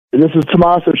This is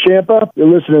Tommaso Ciampa. You're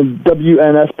listening to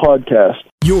WNS Podcast.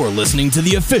 You're listening to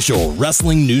the official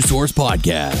Wrestling News Source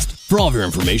podcast. For all of your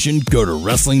information, go to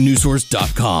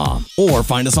WrestlingNewsSource.com or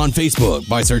find us on Facebook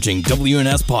by searching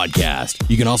WNS Podcast.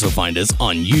 You can also find us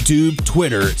on YouTube,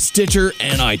 Twitter, Stitcher,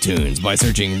 and iTunes by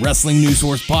searching Wrestling News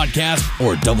Source Podcast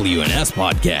or WNS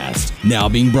Podcast. Now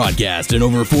being broadcast in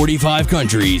over 45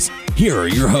 countries, here are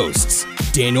your hosts,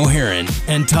 Daniel Herron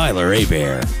and Tyler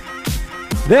Hebert.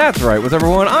 That's right. What's up,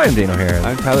 everyone? I'm Daniel Herron.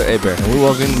 I'm Tyler Hebert. And we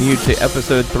welcome you to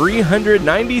episode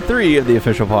 393 of the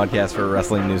official podcast for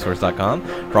WrestlingNewsSource.com.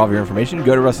 For all of your information,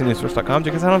 go to WrestlingNewsSource.com.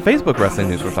 Check us out on Facebook,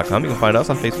 WrestlingNewsSource.com. You can find us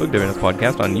on Facebook, WNS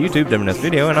Podcast, on YouTube, WNS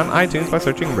Video, and on iTunes by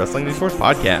searching Wrestling News Source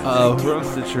Podcast. We're on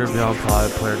Stitcher, Beyond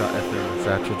Pod, Player.fm, and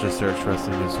Satchel. Just search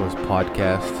Wrestling News Source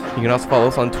Podcast. You can also follow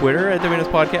us on Twitter at WNS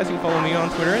Podcast. You can follow me on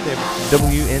Twitter at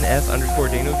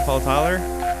WNS_Daniel. You can follow Tyler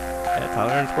at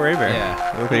Tyler_Hebert.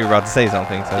 Yeah. I look like you were about to say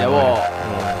something. So Yeah,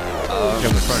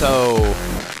 so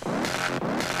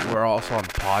we're also on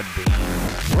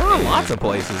Podbean. we're on lots of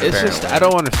places. It's apparently. just, I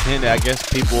don't understand it. I guess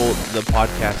the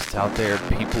podcasts out there,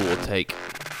 people will take.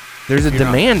 There's a you're not-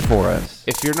 demand for us.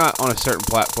 If you're not on a certain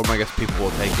platform, I guess people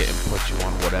will take it and put you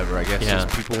on whatever. I guess Yeah. just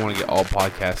people want to get all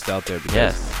podcasts out there because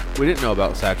Yes. we didn't know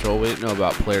about Satchel. We didn't know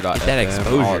about Player.fm. Get that and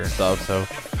all exposure. that stuff. So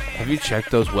have you checked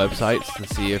those websites and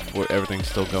see if everything's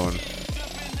still going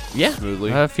Yeah,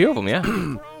 smoothly? a few of them, yeah.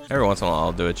 Every once in a while,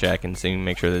 I'll do a check and see,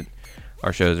 make sure that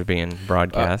our shows are being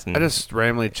broadcast. And I just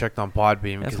randomly checked on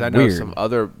Podbean because That's I know weird. some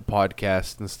other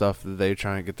podcasts and stuff that they're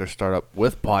trying to get their startup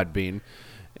with Podbean,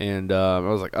 and I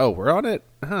was like, "Oh, we're on it,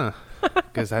 huh?"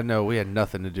 Because I know we had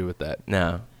nothing to do with that.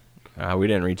 no, we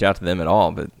didn't reach out to them at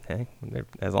all. But hey,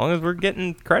 as long as we're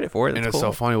getting credit for it, And that's it's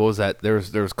cool. so funny. What was that? There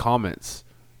was comments.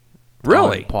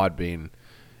 Really? On Podbean.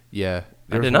 Yeah. I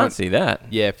There did was not one- see that.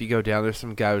 Yeah, if you go down, there's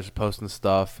some guy who's posting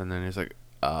stuff, and then he's like,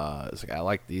 it's like I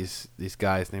like these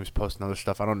guys. And he was posting other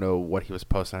stuff. I don't know what he was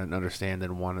posting. I didn't understand.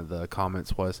 And one of the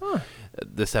comments was,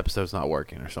 "This episode's not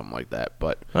working" or something like that.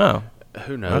 But Oh,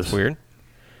 who knows? that's weird.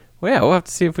 Well, yeah, we'll have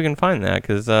to see if we can find that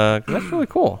because that's really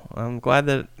cool. I'm glad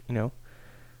that you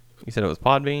said it was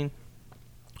Podbean.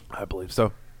 I believe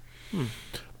so.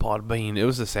 Podbean. It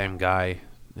was the same guy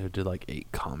who did like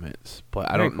 8 comments, but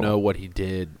I Very don't cool. know what he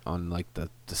did on like the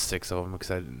 6 of them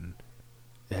because it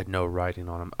had no writing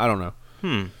on them. I don't know.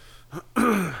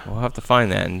 We'll have to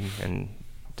find that and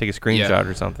take a screenshot Yeah.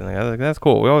 or something. That's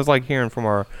cool. We always like hearing from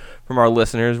our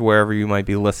listeners wherever you might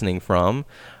be listening from.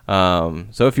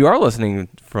 So if you are listening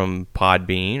from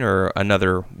Podbean or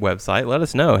another website, let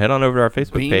us know. Head on over to our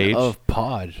Facebook page. Bean of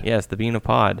Pod. Yes, the Bean of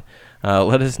Pod.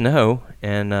 Let us know,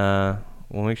 and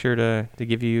we'll make sure to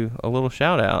give you a little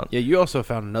shout out. Yeah, you also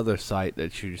found another site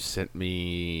that you sent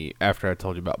me after I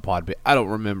told you about Podbean. I don't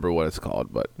remember what it's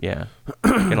called, but Yeah,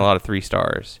 getting a lot of 3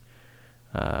 stars.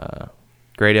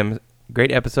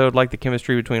 Great episode, like the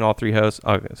chemistry between all 3 hosts.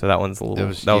 Okay, so that one's a little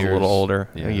was a little years. older,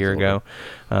 Yeah, a it was year older.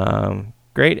 ago.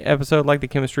 Great episode, like the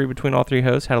chemistry between all 3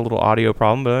 hosts. Had a little audio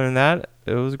problem, but other than that,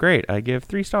 it was great. I give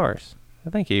 3 stars.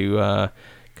 Thank you,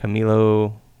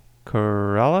 Camilo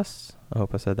Corrales. I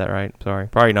hope I said that right. Sorry,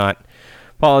 probably not.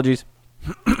 Apologies.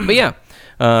 But yeah,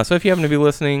 so if you happen to be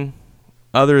listening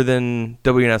other than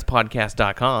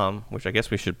WNSPodcast.com, which I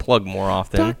guess we should plug more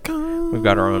often, we've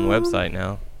got our own website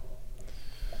now.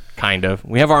 Kind of.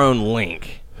 We have our own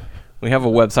link. We have a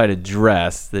website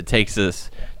address that takes us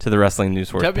to the Wrestling News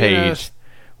Source page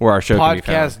where our show can be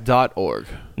found. Podcast.org.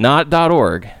 Not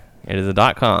 .org. It is a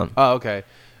 .com. Oh, okay.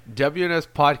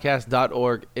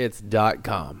 WNSPodcast.org. It's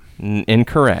 .com.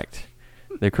 Incorrect.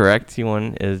 The correct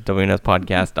one is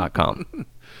WNSPodcast.com.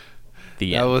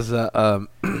 The That end. was a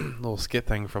little skit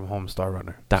thing from Homestar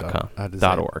Runner. .com. I had to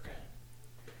say it. .org.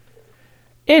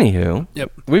 Anywho,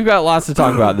 Yep. we've got lots to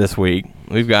talk about this week.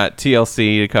 We've got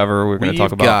TLC to cover. We're going to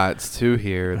talk about. got to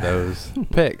hear those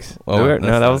picks. Well,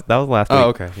 that was last week. Oh,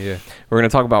 okay. Yeah. We're going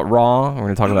to talk about Raw. We're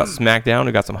going to talk about SmackDown.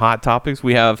 We got some hot topics.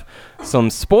 We have some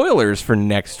spoilers for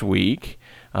next week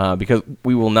because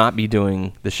we will not be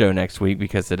doing the show next week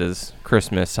because it is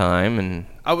Christmas time. And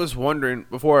I was wondering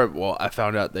I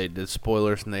found out they did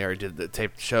spoilers and they already did the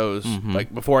taped shows. Mm-hmm.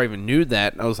 Like before I even knew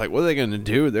that, I was like, what are they going to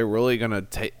do? They're really going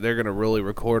to they're going to really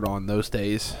record on those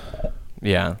days.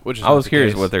 yeah, Which is I not was the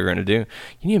curious case. what they're going to do.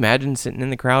 Can you imagine sitting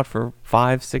in the crowd for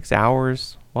 5-6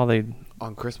 hours while they?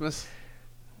 On Christmas?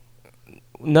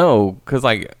 No, because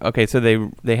so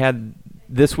they had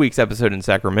this week's episode in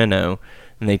Sacramento,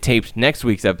 and they taped next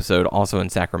week's episode also in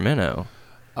Sacramento.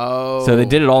 Oh. So they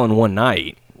did it all in one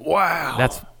night. Wow.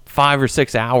 That's 5 or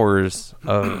 6 hours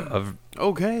of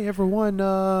okay,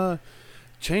 everyone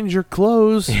change your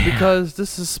clothes because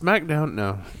this is SmackDown.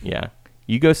 No. yeah.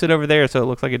 You go sit over there so it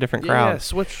looks like a different crowd. Yeah,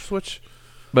 switch.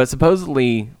 But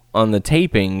supposedly on the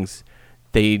tapings,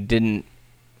 they didn't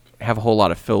have a whole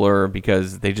lot of filler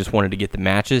because they just wanted to get the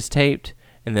matches taped,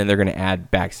 and then they're going to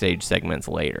add backstage segments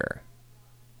later.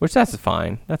 Which that's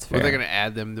fine. That's fair. Are they going to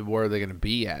add them to where they're going to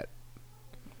be at?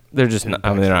 They're just not,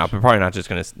 I mean, they're not. They're probably not just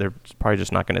going to. They're probably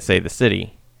just not going to say the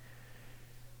city.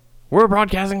 We're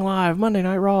broadcasting live Monday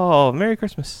Night Raw. Merry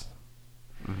Christmas.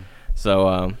 Mm-hmm.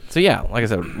 So yeah, like I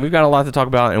said, we've got a lot to talk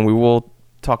about, and we will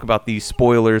talk about these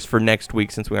spoilers for next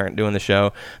week since we aren't doing the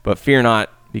show. But fear not,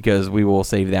 because we will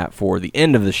save that for the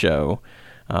end of the show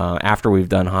after we've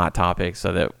done Hot Topics,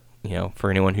 so that for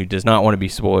anyone who does not want to be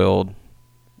spoiled.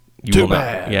 You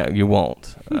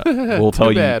won't. We'll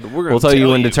tell you. We'll tell you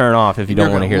when to turn off if you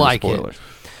don't want to hear the spoilers.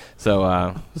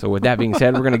 So with that being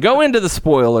said, we're going to go into the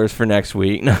spoilers for next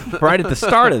week, right at the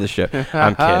start of the show.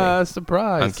 I'm kidding.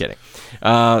 Surprise. I'm kidding.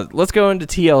 Let's go into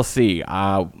TLC.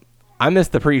 I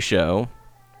missed the pre-show.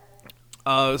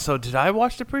 So did I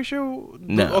watch the pre-show?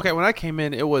 No. Okay, when I came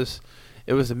in, it was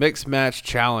a mixed match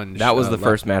challenge. That was the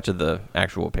first match of the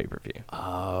actual pay-per-view.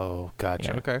 Oh, gotcha.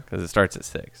 Yeah, okay. Because it starts at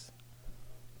 6.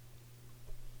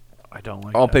 I don't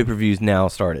like all that. pay-per-views now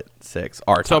start at 6.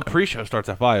 Our So time. pre-show starts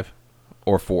at 5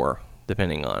 or 4,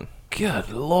 depending on. Good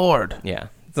Lord. Yeah,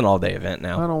 it's an all-day event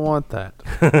now. I don't want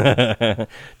that.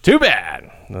 Too bad.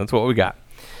 That's what we got.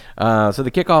 So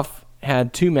the kickoff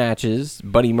had 2 matches.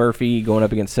 Buddy Murphy going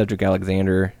up against Cedric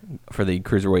Alexander for the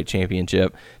Cruiserweight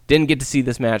Championship. Didn't get to see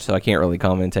this match, so I can't really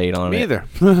commentate on it. Me either.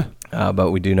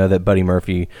 But we do know that Buddy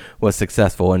Murphy was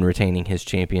successful in retaining his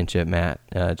championship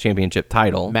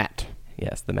title. Matt.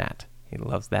 Yes, the mat. He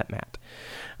loves that mat.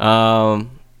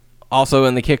 Also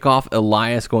in the kickoff,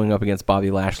 Elias going up against Bobby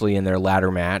Lashley in their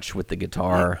ladder match with the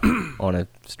guitar on a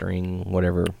string,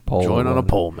 whatever, pole. Join on a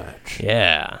pole match.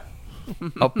 Yeah.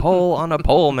 A pole on a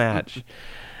pole match.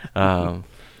 A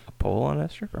pole on a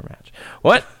stripper match.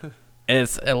 What?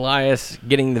 It's Elias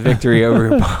getting the victory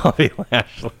over Bobby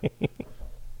Lashley.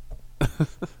 Because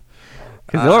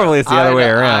normally it's the other way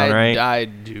around, right? I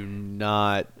do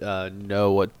not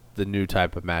know what the new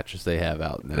type of matches they have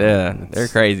out now. Yeah, they're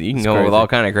crazy. You can go with all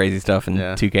kind of crazy stuff in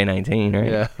 2K19,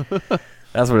 right? Yeah.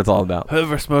 That's what it's all about.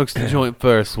 Whoever smokes the joint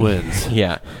first wins.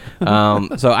 Yeah.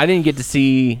 So I didn't get to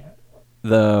see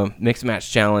the Mixed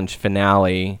Match Challenge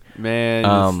finale.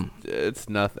 Man, it's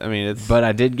nothing. I mean, it's... But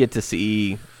I did get to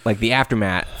see, like, the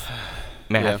aftermath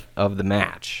of the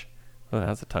match. Oh,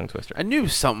 that's a tongue twister. I knew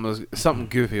something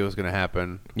goofy was going to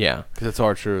happen. Yeah. Because it's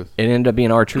R-Truth. It ended up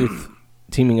being R-Truth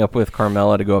teaming up with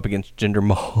Carmella to go up against Jinder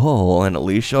Mahal and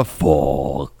Alicia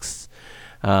Fox.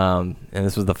 And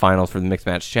this was the finals for the Mixed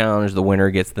Match Challenge. The winner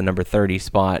gets the number 30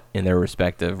 spot in their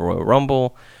respective Royal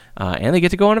Rumble. And they get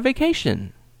to go on a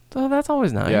vacation. So that's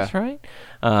always nice, right?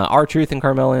 R-Truth and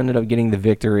Carmella ended up getting the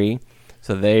victory.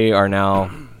 So they are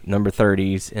now number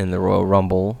 30s in the Royal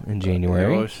Rumble in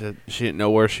January. Well, she didn't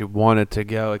know where she wanted to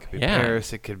go. It could be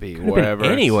Paris. It could be wherever.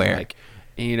 Anywhere. Like,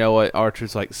 and you know what?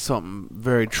 R-Truth's like something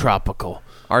very tropical.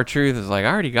 R-Truth is like, I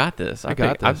already got this. I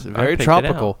got this. Very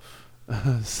tropical.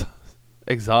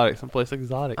 Exotic. Someplace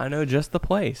exotic. I know just the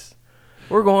place.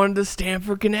 We're going to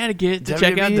Stamford, Connecticut to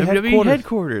check out WWE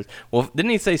headquarters. Well,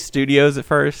 didn't he say studios at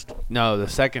first? No, the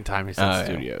second time he said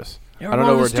studios. Yeah, I don't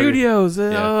know where studios.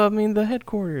 I mean, the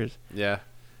headquarters. Yeah.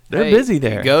 They're busy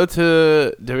there. You go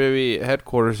to WWE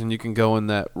headquarters and you can go in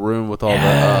that room with all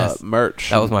the merch.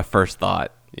 That was my first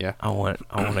thought. Yeah. I want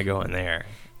to go in there.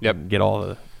 Yep. Get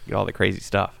all the crazy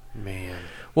stuff. Man.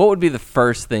 What would be the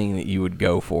first thing that you would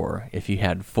go for if you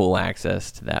had full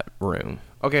access to that room?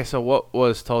 Okay, so what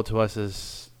was told to us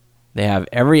is they have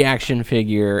every action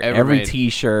figure, every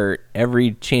T-shirt,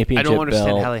 every championship belt. I don't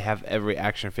understand how they have every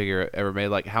action figure ever made.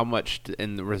 Like, how much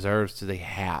in the reserves do they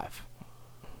have?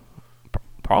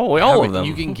 Probably all of them.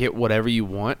 You can get whatever you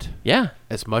want. Yeah.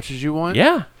 As much as you want.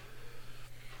 Yeah.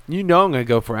 You know I'm going to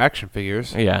go for action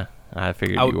figures. Yeah. I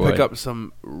figured I you would pick up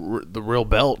some the real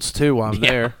belts too while I'm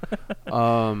there.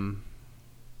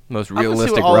 Most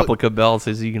realistic replica belts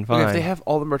as you can find. If they have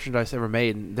all the merchandise ever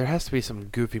made, there has to be some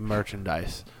goofy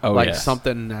merchandise. Oh, like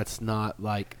something that's not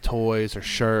like toys or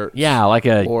shirts. Yeah, like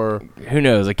or who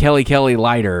knows, a Kelly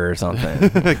lighter or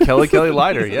something. Kelly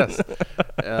lighter, yes.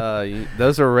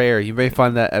 Those are rare. You may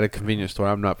find that at a convenience store.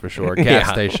 I'm not for sure. A gas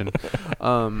station.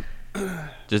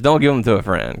 Just don't give them to a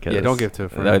friend. Yeah, don't give it to a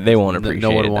friend. They won't appreciate it.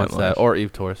 No one wants that. Or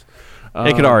Eve Tours.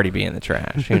 It could already be in the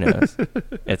trash. Who knows?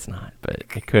 It's not, but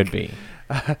it could be.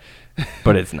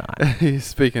 But it's not. He's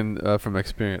speaking from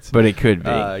experience. But it could be.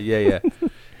 Yeah.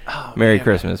 Oh, Merry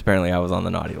Christmas. Apparently, I was on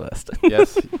the naughty list.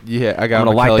 Yes. Yeah, I got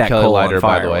a Kelly lighter,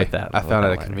 by the way. I found it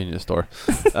at a convenience store.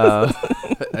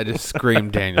 I just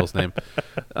screamed Daniel's name.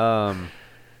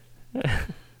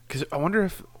 Because I wonder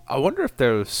if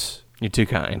those You're too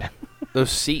kind.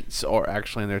 seats are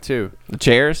actually in there too. The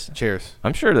chairs? Chairs.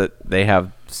 I'm sure that they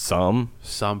have some.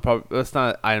 Some probably. That's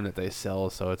not an item that they sell,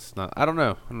 so it's not. I don't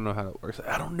know. I don't know how that works.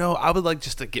 I don't know. I would like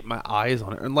just to get my eyes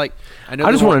on it, and like I know.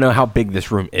 I just want to know how big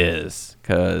this room is,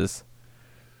 because,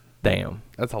 damn.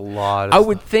 That's a lot. I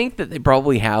would think that they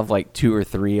probably have like 2 or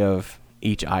 3 of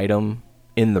each item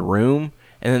in the room,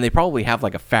 and then they probably have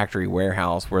like a factory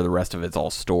warehouse where the rest of it's all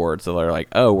stored. So they're like,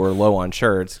 oh, we're low on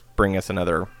shirts. Bring us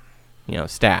another,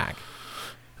 stack.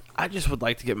 I just would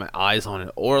like to get my eyes on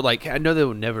it, or like I know they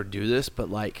would never do this,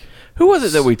 but like Who was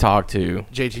it that we talked to?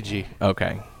 JTG.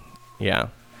 Okay, yeah.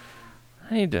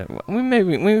 I need to.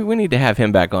 We need to have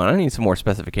him back on. I need some more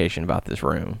specification about this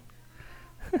room.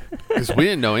 Because we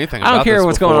didn't know anything. I don't about care this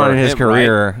what's going on in his before him,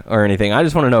 career or anything. I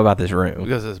just want to know about this room.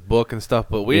 because of his book and stuff,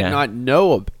 but we Yeah. did not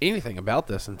know anything about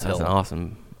this until That's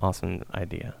an awesome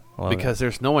idea. I love because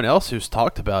there's no one else who's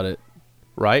talked about it,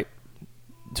 right?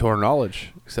 To our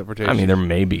knowledge, except for JTG. it. I mean, there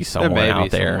may be someone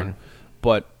out there. someone,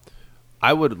 but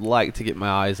I would like to get my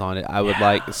eyes on it. I would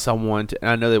like someone to,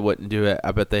 and I know they wouldn't do it.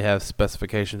 I bet they have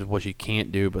specifications of what you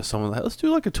can't do, but someone like, let's do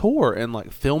like a tour and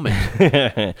like film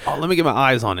it. Oh, let me get my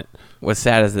eyes on it. What's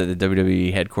sad is that the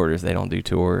WWE headquarters, they don't do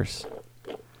tours.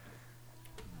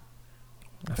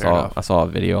 I saw a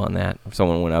video on that.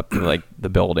 Someone went up to like the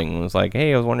building and was like,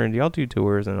 "Hey, I was wondering, do y'all do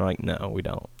tours?" And they're like, "No, we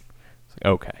don't." It's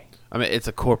like, okay. I mean, it's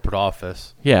a corporate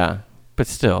office. Yeah, but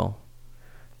still,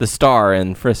 the Star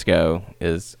in Frisco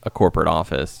is a corporate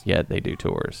office, yet they do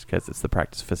tours because it's the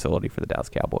practice facility for the Dallas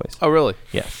Cowboys. Oh, really?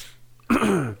 Yes.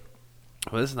 Well,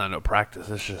 this is not no practice.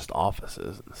 It's just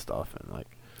offices and stuff, and like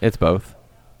It's both.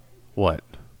 what?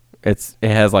 It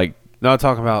has like, No, I'm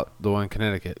talking about the one in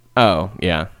Connecticut. oh,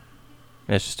 yeah.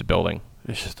 It's just a building.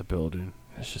 It's just a building.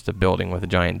 It's just a building with a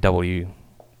giant W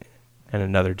and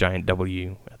another giant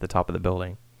W at the top of the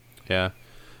building. Yeah.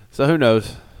 So who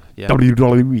knows? Yeah.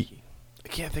 WWE. I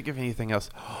can't think of anything else.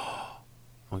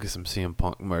 I'll get some CM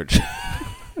Punk merch.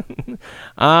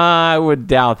 I would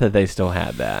doubt that they still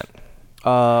had that.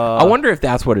 I wonder if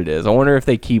that's what it is. I wonder if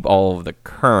they keep all of the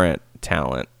current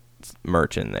talent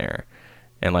merch in there,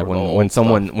 and like when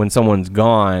someone's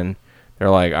gone, they're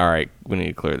like, all right, we need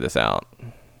to clear this out.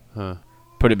 Huh.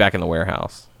 Put it back in the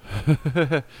warehouse.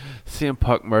 CM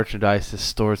Punk merchandise is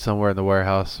stored somewhere in the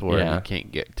warehouse where Yeah. you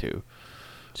can't get to.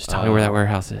 Just tell me where that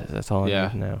warehouse is. That's all I yeah.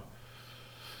 need to know.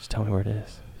 Just tell me where it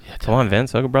is. Yeah, Come on,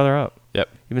 Vince, hook a brother up. Yep.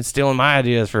 You've been stealing my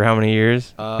ideas for how many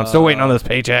years? I'm still waiting on those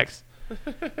paychecks.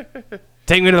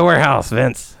 Take me to the warehouse,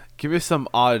 Vince. Give me some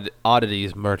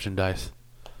oddities merchandise.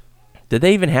 Did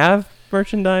they even have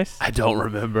merchandise? I don't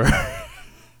remember.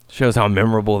 Shows how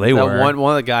memorable they That were.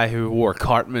 one of the guy who wore a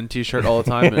Cartman t-shirt all the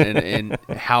time and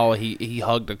how he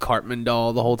hugged a Cartman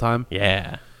doll the whole time.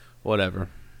 Yeah. Whatever.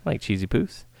 Like Cheesy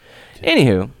Poos.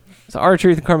 Anywho, so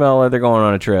R-Truth and Carmella, they're going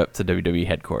on a trip to WWE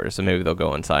headquarters, so maybe they'll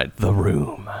go inside the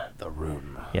room. The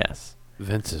room. Yes.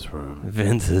 Vince's room.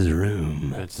 Vince's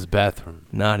room. Vince's bathroom.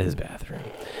 Not his bathroom.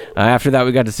 After that,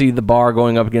 we got to see The Bar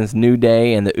going up against New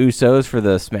Day and the Usos for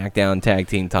the SmackDown Tag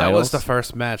Team titles. That was the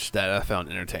first match that I found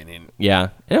entertaining. Yeah,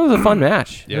 and it was a fun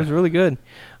match. Yeah. It was really good.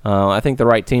 I think the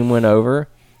right team went over,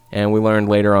 and we learned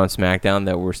later on SmackDown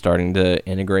that we're starting to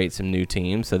integrate some new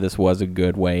teams, so this was a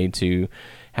good way to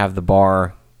have The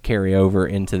Bar carry over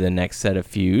into the next set of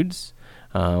feuds,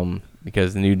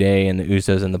 because the New Day and the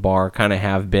Usos and The Bar kind of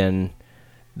have been,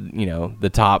 the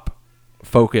top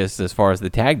focus as far as the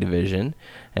tag division,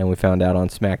 and we found out on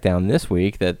SmackDown this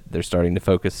week that they're starting to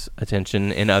focus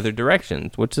attention in other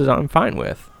directions, which is I'm fine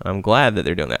with. I'm glad that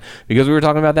they're doing that, because we were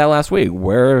talking about that last week.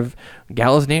 Where have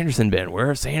Gallows and Anderson been? Where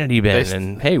have Sanity been?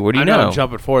 And hey, what do you know? I'm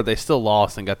jumping forward. They still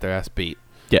lost and got their ass beat.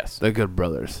 Yes. They're good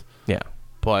brothers. Yeah.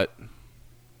 But,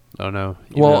 I don't know.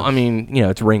 Well, I mean,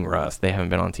 it's ring rust. They haven't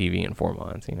been on TV in 4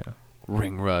 months,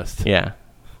 Ring rust. Yeah.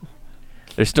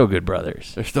 They're still good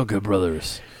brothers. They're still good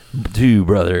brothers. Two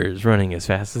brothers running as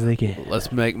fast as they can. Let's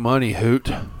make money,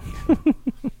 Hoot.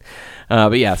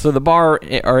 But yeah, so the Bar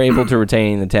are able to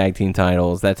retain the tag team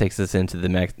titles. That takes us into the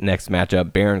next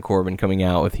matchup. Baron Corbin coming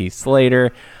out with Heath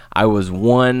Slater. I was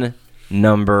one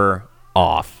number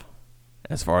off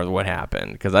as far as what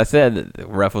happened, because I said that the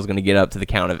ref was going to get up to the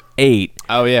count of 8.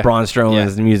 Oh, yeah. Braun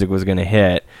Strowman's music was going to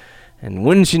hit. And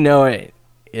wouldn't you know it,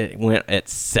 it went at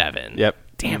 7. Yep.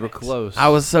 Damn, you were close. I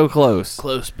was so close.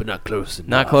 Close, but not close enough.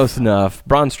 Not close enough.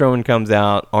 Braun Strowman comes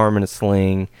out, arm in a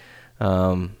sling.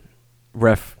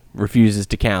 Ref refuses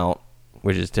to count,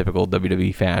 which is typical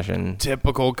WWE fashion.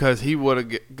 Typical, because he would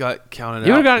have got counted out.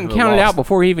 He would have gotten counted out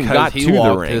before he even got to the he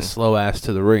walked ring. his slow ass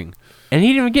to the ring. And he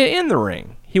didn't even get in the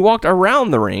ring. He walked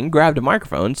around the ring, grabbed a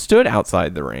microphone, stood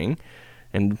outside the ring,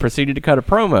 and proceeded to cut a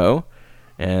promo.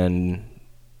 And,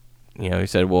 he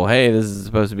said, well, hey, this is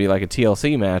supposed to be like a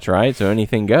TLC match, right? So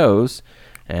anything goes.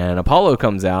 And Apollo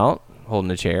comes out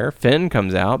holding a chair. Finn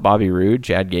comes out. Bobby Roode,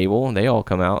 Chad Gable, and they all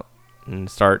come out and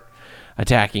start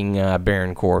attacking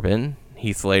Baron Corbin.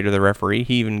 Heath Slater, the referee,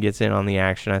 he even gets in on the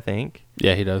action, I think.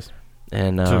 Yeah, he does.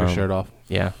 And took his shirt off.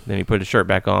 Yeah, then he put his shirt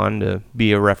back on to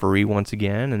be a referee once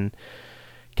again and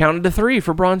counted to 3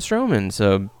 for Braun Strowman.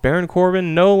 So Baron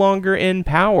Corbin no longer in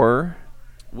power.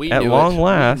 At long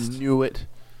last. We knew it.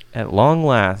 At long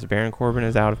last, Baron Corbin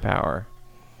is out of power.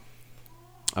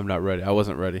 I'm not ready. I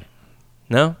wasn't ready.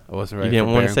 No? I wasn't ready. You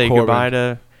didn't want to say goodbye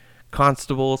to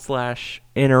Constable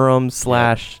 / interim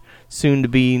 / soon to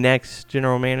be next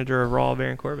general manager of Raw,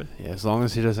 Baron Corbin? Yeah, as long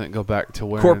as he doesn't go back to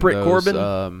wearing Corporate those,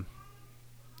 Corbin?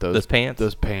 Those pants?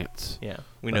 Those pants. Yeah,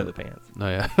 we know the pants. No,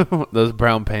 yeah. Those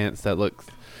brown pants that look...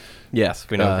 Yes,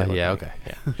 we know. What they look okay.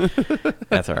 Yeah.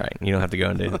 That's all right. You don't have to go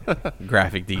into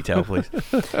graphic detail, please.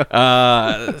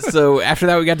 So after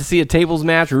that, we got to see a tables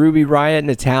match. Ruby Riott,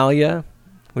 Natalya.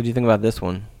 What do you think about this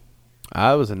one?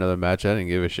 That was another match I didn't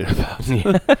give a shit about.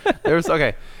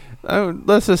 Okay.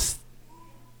 Let's just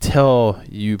tell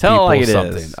people like it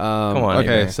something. is. Come on.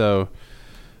 Okay, so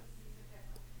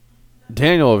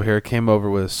Daniel over here came over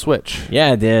with a Switch.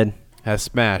 Yeah, it did. Has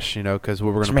Smash, because we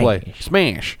were going to play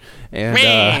Smash. And,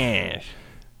 Smash.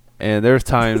 And there's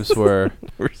times where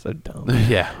we're so dumb.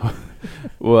 Yeah.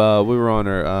 Well, we were on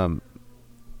our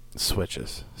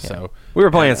Switches. Yeah. So we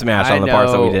were playing Smash on the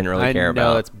parts that we didn't really care about.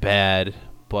 I know it's bad,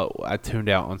 but I tuned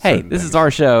out on Hey, certain this things. is our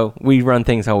show. We run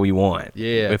things how we want.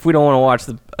 Yeah. If we don't want to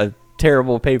watch a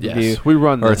terrible pay-per-view Yes, we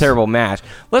run or this. a terrible match,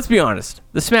 let's be honest.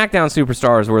 The SmackDown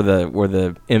Superstars were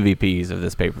the MVPs of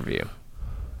this pay-per-view.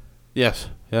 Yes.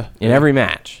 Yeah. In every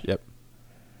match. Yep.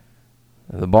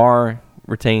 The bar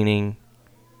retaining,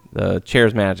 the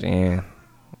chairs match, I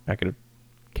could have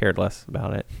cared less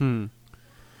about it.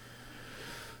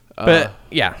 But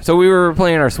yeah, so we were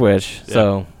playing our Switch,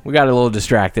 so we got a little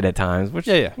distracted at times, which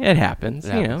it happens.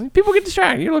 It happens. People get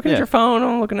distracted. You're looking at your phone,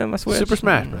 I'm looking at my Switch. Super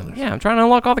Smash Brothers. Yeah, I'm trying to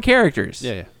unlock all the characters.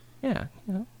 Yeah. Yeah.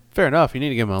 Fair enough. You need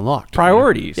to get them unlocked.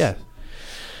 Priorities. Yeah.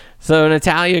 So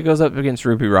Natalya goes up against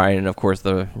Ruby Riott, and of course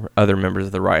the other members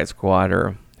of the Riott Squad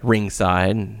are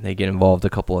ringside. And they get involved a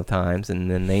couple of times,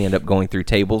 and then they end up going through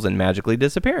tables and magically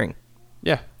disappearing.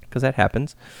 Yeah. Because that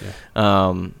happens. Yeah.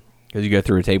 Because you go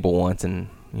through a table once and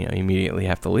you immediately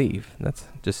have to leave. That's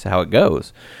just how it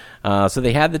goes. So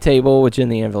they had the table with Jen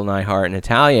the Anvil Neidhart.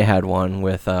 Natalya had one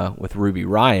with Ruby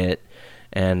Riott,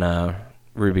 and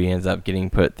Ruby ends up getting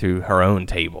put through her own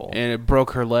table. And it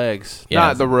broke her legs. Yeah,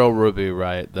 Not the real Ruby,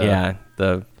 right?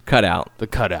 The cutout. The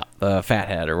cutout. The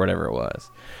fathead or whatever it was.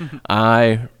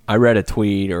 I read a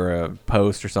tweet or a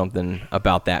post or something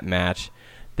about that match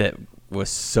that was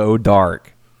so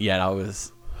dark, yet I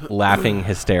was laughing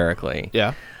hysterically.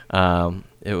 Yeah.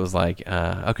 It was like,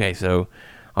 okay, so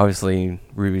obviously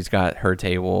Ruby's got her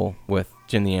table with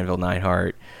Jen the Anvil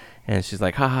Neidhart, and she's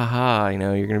like, ha ha ha,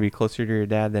 you're going to be closer to your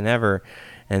dad than ever.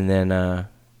 And then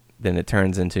it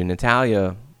turns into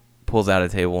Natalya pulls out a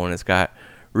table, and it's got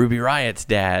Ruby Riott's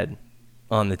dad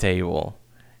on the table,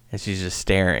 and she's just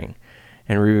staring.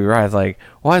 And Ruby Riott's like,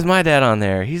 why is my dad on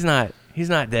there? He's not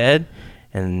dead.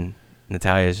 And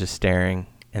Natalya's just staring,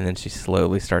 and then she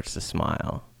slowly starts to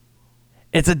smile.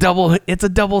 It's a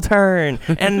double turn,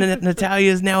 and Natalya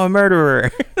is now a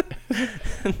murderer.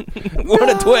 What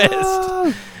a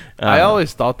twist! I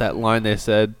always thought that line they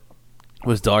said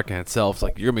was dark in itself. It's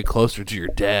like, you're going to be closer to your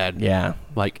dad. Yeah.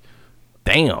 Like,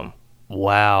 damn.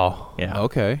 Wow. Yeah.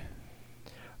 Okay.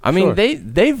 I mean,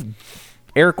 they've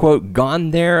air quote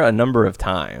gone there a number of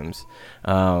times.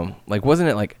 Like, wasn't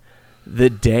it like the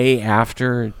day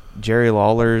after Jerry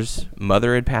Lawler's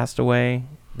mother had passed away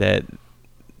that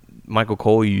Michael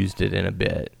Cole used it in a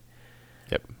bit?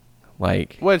 Yep.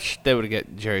 Like, which they would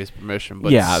get Jerry's permission,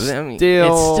 but yeah, I mean,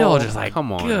 still, it's still just like,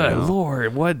 come on, good now.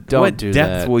 Lord, what Don't do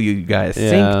depths that. will you guys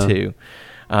Yeah. sink to?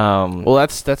 Well,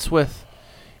 that's with,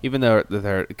 even though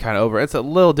they're kind of over, it's a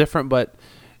little different, but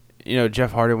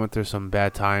Jeff Hardy went through some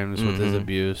bad times with his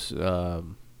abuse,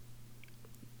 all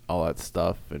that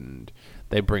stuff, and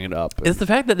they bring it up. It's the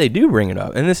fact that they do bring it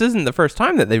up, and this isn't the first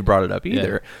time that they've brought it up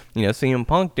either. CM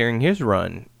Punk during his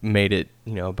run made it,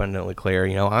 abundantly clear.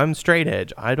 I'm straight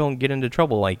edge. I don't get into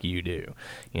trouble like you do.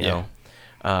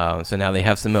 So now they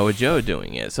have Samoa Joe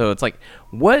doing it. So it's like,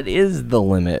 what is the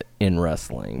limit in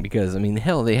wrestling? Because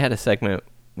hell, they had a segment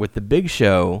with the Big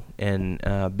Show and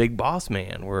Big Boss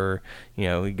Man where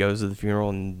he goes to the funeral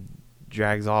and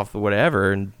drags off the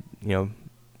whatever, and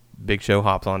Big Show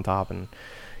hops on top and.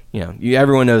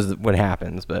 Everyone knows what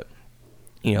happens, but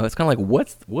it's kind of like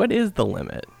what is the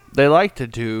limit? They like to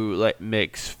do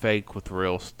mix fake with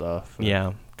real stuff.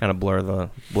 Yeah, kind of blur the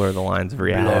lines of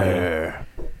reality.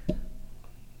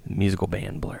 Musical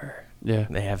band Blur. Yeah.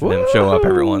 They have them show up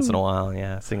every once in a while.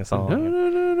 Yeah, sing a song.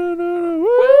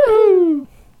 Woo!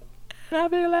 I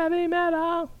feel heavy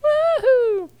metal.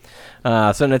 Woohoo!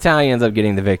 So Natalya ends up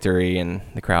getting the victory, and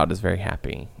the crowd is very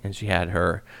happy. And she had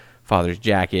her father's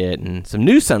jacket and some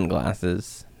new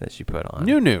sunglasses that she put on.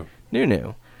 New.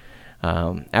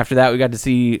 After that, we got to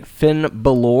see Finn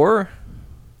Balor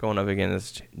going up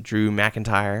against Drew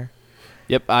McIntyre.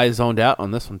 Yep, I zoned out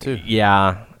on this one too.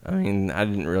 Yeah, I mean,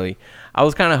 I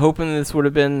was kind of hoping this would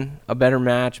have been a better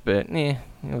match, but it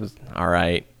was all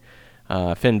right.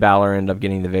 Finn Balor ended up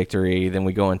getting the victory. Then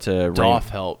we go into Dolph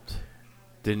helped.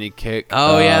 Didn't he kick?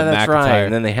 Oh, yeah, that's McIntyre? right.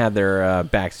 And then they had their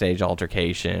backstage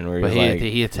altercation where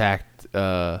he attacked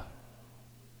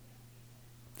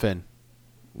Finn.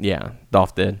 Yeah,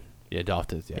 Dolph did. Yeah, Dolph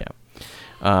did, yeah.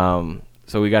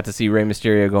 So we got to see Rey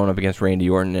Mysterio going up against Randy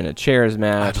Orton in a chairs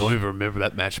match. I don't even remember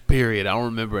that match, period. I don't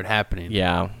remember it happening.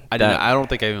 Yeah. I don't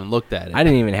think I even looked at it. I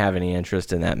didn't even have any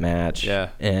interest in that match. Yeah.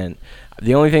 And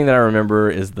the only thing that I remember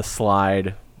is the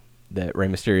slide that Rey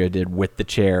Mysterio did with the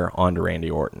chair onto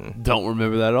Randy Orton. Don't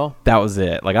remember that at all? That was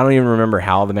it. Like, I don't even remember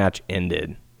how the match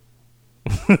ended.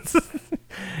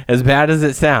 As bad as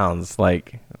it sounds,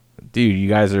 like, dude, you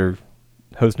guys are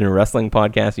hosting a wrestling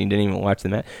podcast and you didn't even watch the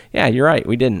match. Yeah, you're right.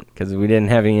 We didn't, because we didn't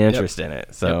have any interest in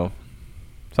it. So,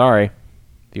 sorry.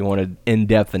 If you wanted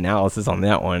in-depth analysis on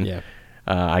that one,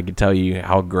 I could tell you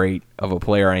how great of a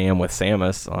player I am with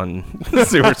Samus on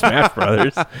Super Smash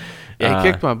Brothers. Yeah,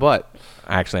 he kicked my butt.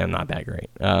 Actually, I'm not that great.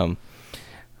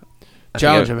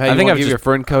 Challenge him. Hey, you want to give your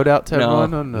friend code out to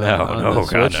everyone on no,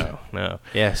 Switch? God, no.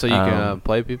 Yeah, so you can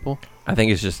play people? I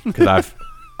think it's just because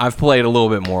I've played a little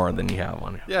bit more than you have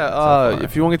on. Yeah,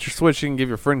 if you want to get your Switch, you can give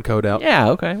your friend code out. Yeah,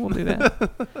 okay, we'll do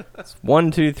that. That's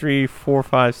 1, 2, 3, 4,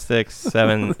 5, 6,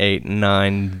 7, 8,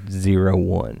 9, 0,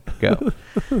 1. Go.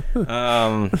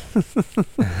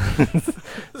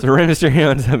 So Rey Mysterio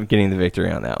ends up getting the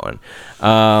victory on that one.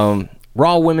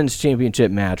 Raw Women's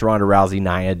Championship match: Ronda Rousey,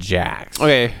 Nia Jax.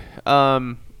 Okay,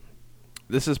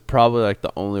 this is probably like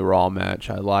the only Raw match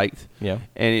I liked. Yeah,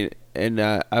 and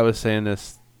I was saying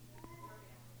this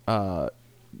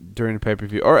during the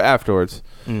pay-per-view or afterwards.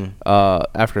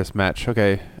 After this match,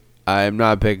 okay, I'm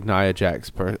not a big Nia Jax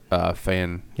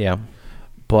fan. Yeah,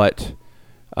 but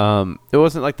it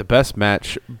wasn't like the best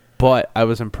match. But I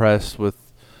was impressed with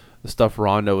the stuff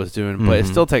Ronda was doing. But it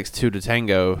still takes two to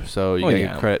tango, so you gotta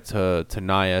give credit to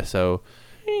Nia. So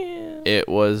it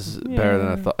was better than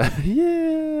I thought.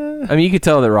 Yeah, I mean, you could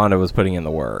tell that Ronda was putting in the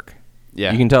work.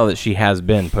 Yeah, you can tell that she has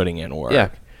been putting in work. Yeah.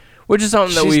 Which is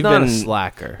something that she's we've not been a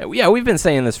slacker. Yeah, we've been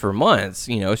saying this for months.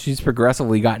 You know, she's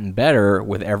progressively gotten better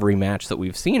with every match that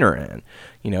we've seen her in.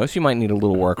 You know, she might need a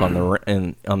little work on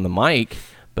the mic,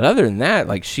 but other than that,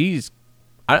 like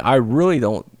I really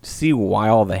don't see why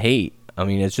all the hate. I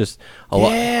mean, it's just a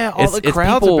lot. Yeah, all the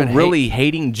crowds people have been really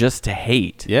hating just to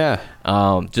hate. Yeah.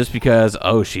 Just because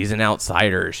she's an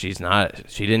outsider. She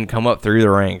didn't come up through the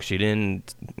ranks. She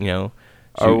didn't. You know.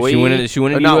 She went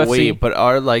into not UFC. We, but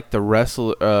are like the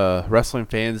wrestling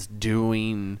fans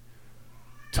doing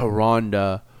to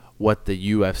Ronda what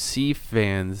the UFC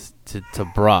fans to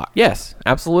Brock? Yes,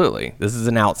 absolutely. This is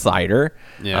an outsider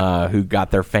who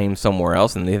got their fame somewhere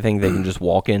else, and they think they can just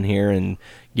walk in here and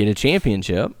get a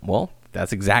championship. Well,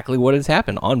 that's exactly what has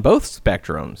happened on both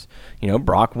spectrums. You know,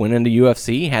 Brock went into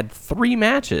UFC, had 3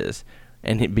 matches,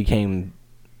 and it became,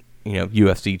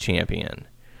 UFC champion.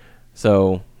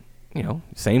 So,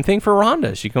 same thing for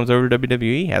Ronda. She comes over to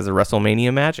WWE, has a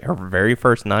WrestleMania match her very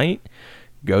first night,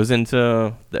 goes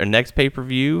into their next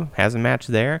pay-per-view, has a match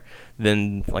there.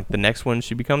 Then, the next one,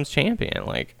 she becomes champion.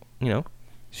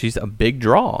 She's a big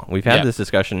draw. We've had this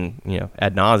discussion,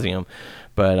 ad nauseum.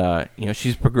 But,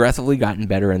 she's progressively gotten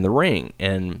better in the ring.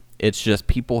 And it's just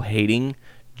people hating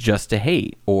just to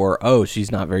hate. Or, she's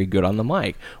not very good on the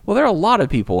mic. Well, there are a lot of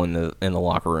people in the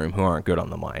locker room who aren't good on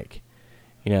the mic.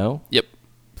 Yep.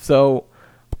 So,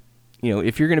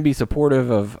 if you're going to be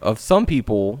supportive of some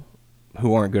people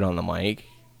who aren't good on the mic,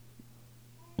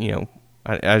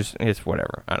 it's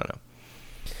whatever. I don't know.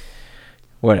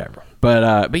 Whatever.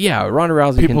 But yeah, Ronda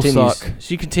Rousey People continues. suck.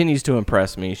 She continues to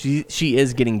impress me. She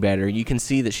is getting better. You can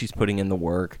see that she's putting in the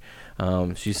work.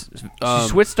 She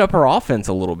switched up her offense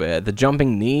a little bit. The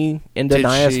jumping knee into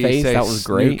Nia's face, that was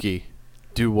great. Snooki,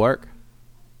 do work.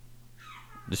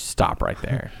 Just stop right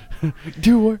there.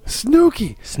 Do work.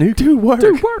 Snooki, do work.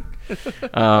 Do work.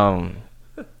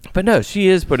 But no, she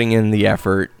is putting in the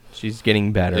effort. She's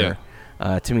getting better.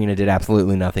 Tamina did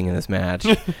absolutely nothing in this match.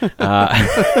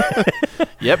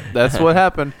 Yep, that's what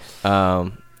happened.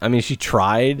 I mean, she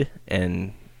tried,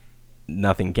 and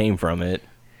nothing came from it.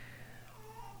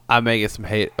 I may get some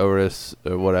hate over this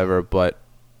or whatever, but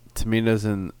Tamina's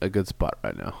in a good spot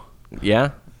right now.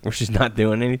 Yeah? Where she's not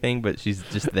doing anything, but she's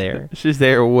just there. She's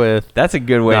there with... That's a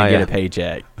good way to get a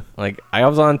paycheck. Like, I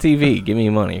was on TV. Give me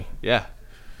money. Yeah.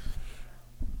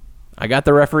 I got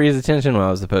the referee's attention when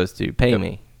I was supposed to. Pay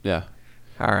me. Yeah.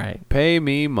 All right. Pay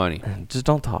me money. Just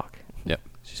don't talk. Yep.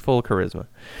 She's full of charisma.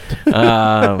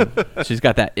 She's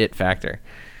got that it factor.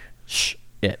 Shh.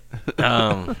 It.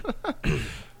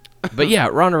 But yeah,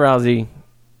 Ronda Rousey,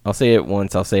 I'll say it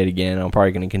once, I'll say it again. I'm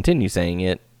probably going to continue saying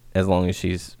it as long as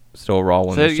she's still Raw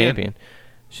Women's Champion.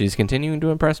 She's continuing to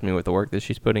impress me with the work that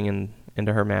she's putting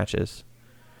into her matches.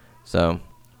 So,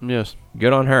 yes,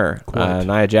 good on her.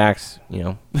 Nia Jax,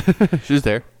 she's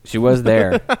there. She was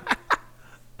there.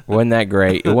 Wasn't that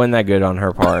great? It wasn't that good on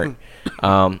her part.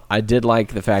 I did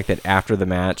like the fact that after the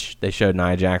match, they showed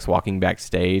Nia Jax walking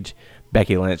backstage.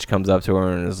 Becky Lynch comes up to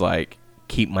her and is like,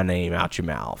 "Keep my name out your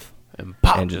mouth,"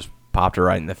 and just popped her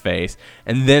right in the face.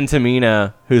 And then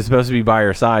Tamina, who's supposed to be by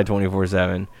her side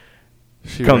 24/7,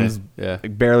 comes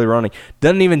barely running,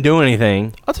 doesn't even do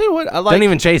anything. I'll tell you what, I like. Doesn't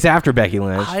even chase after Becky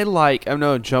Lynch. I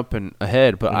know jumping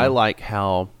ahead, but I like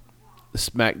how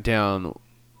SmackDown,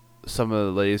 some of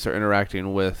the ladies are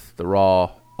interacting with the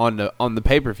Raw on the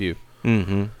pay-per-view.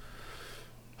 Mm-hmm.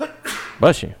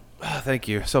 Bless you. Thank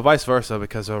you. So vice versa,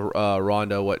 because of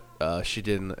Ronda, what she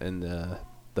did in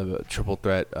the triple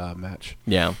threat match.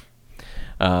 Yeah.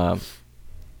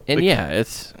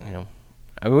 It's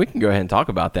I mean, we can go ahead and talk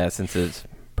about that since it's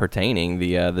pertaining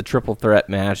the triple threat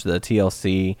match, the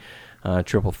TLC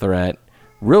triple threat.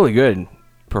 Really good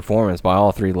performance by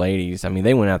all three ladies. I mean,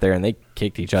 they went out there and they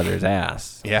kicked each other's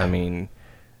ass. Yeah. I mean,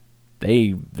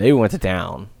 they went to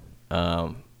town.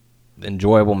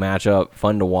 Enjoyable matchup,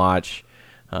 fun to watch,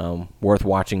 worth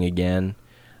watching again.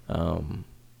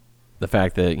 The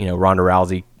fact that Ronda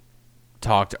Rousey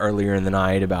talked earlier in the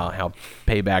night about how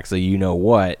Payback's a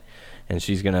you-know-what, and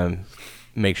she's going to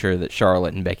make sure that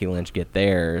Charlotte and Becky Lynch get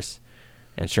theirs.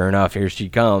 And sure enough, here she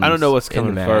comes. I don't know what's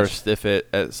coming first, if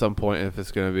it's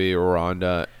going to be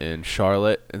Ronda and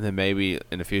Charlotte, and then maybe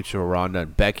in the future Ronda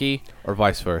and Becky, or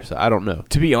vice versa. I don't know.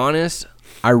 To be honest,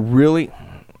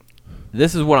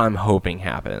 this is what I'm hoping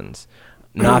happens.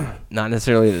 Not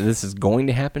necessarily that this is going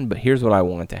to happen, but here's what I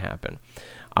want to happen.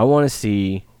 I want to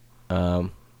see... so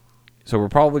we're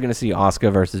probably going to see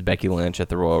Asuka versus Becky Lynch at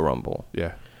the Royal Rumble.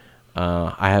 Yeah.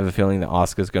 I have a feeling that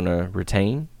Asuka's going to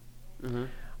retain. Mm-hmm.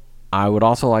 I would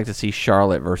also like to see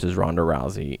Charlotte versus Ronda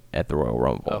Rousey at the Royal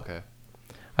Rumble. Okay.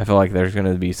 I feel like there's going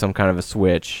to be some kind of a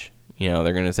switch.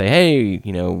 They're going to say, hey,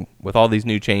 with all these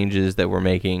new changes that we're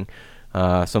making,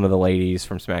 some of the ladies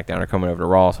from SmackDown are coming over to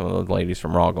Raw. Some of the ladies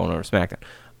from Raw going over to SmackDown.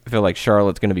 I feel like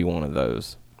Charlotte's going to be one of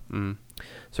those. Mm.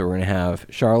 So we're going to have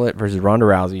Charlotte versus Ronda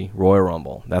Rousey, Royal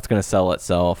Rumble. That's going to sell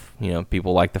itself.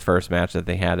 People like the first match that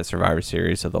they had at Survivor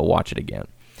Series, so they'll watch it again.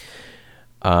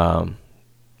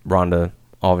 Ronda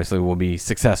obviously will be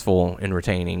successful in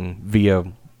retaining via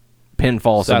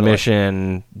pinfall,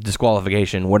 submission,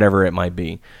 disqualification, whatever it might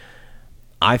be.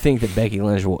 I think that Becky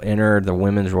Lynch will enter the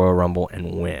Women's Royal Rumble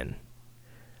and win.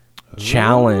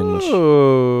 Challenge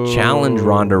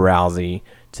Ronda Rousey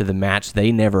to the match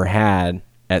they never had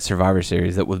at Survivor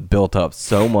Series that was built up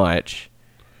so much,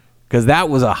 because that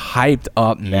was a hyped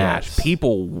up match. Yes.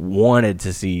 People wanted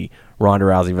to see Ronda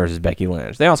Rousey versus Becky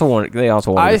Lynch. They also wanted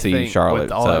to see Charlotte.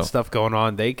 With all that stuff going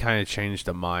on, they kind of changed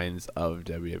the minds of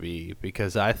WWE,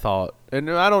 because I thought, and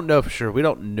I don't know for sure, we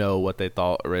don't know what they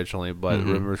thought originally, but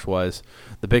rumors was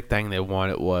the big thing they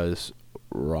wanted was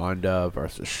Ronda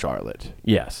versus Charlotte.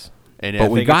 Yes. And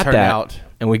but we got that,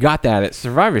 and we got that at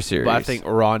Survivor Series. But I think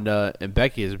Ronda and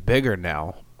Becky is bigger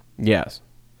now. Yes,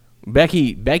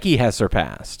 Becky has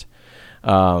surpassed.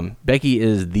 Becky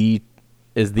is the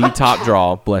top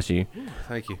draw. Bless you.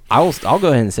 Thank you. I'll go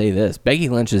ahead and say this: Becky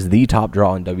Lynch is the top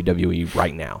draw in WWE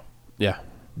right now. Yeah,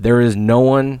 there is no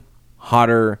one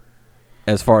hotter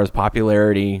as far as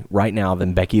popularity right now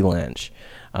than Becky Lynch.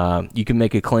 You can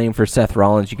make a claim for Seth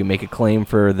Rollins. You can make a claim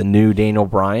for the new Daniel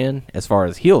Bryan. As far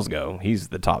as heels go, he's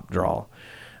the top draw.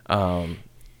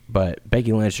 But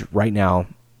Becky Lynch right now,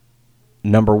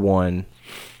 number one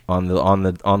on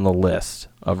the list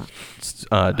of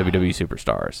WWE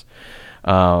superstars.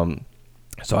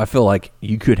 So I feel like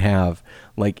you could have,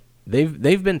 like,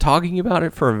 they've been talking about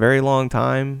it for a very long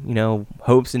time.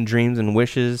 Hopes and dreams and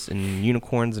wishes and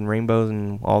unicorns and rainbows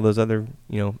and all those other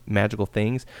magical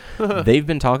things. They've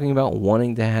been talking about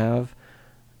wanting to have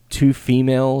two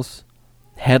females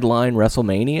headline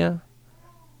WrestleMania.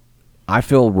 I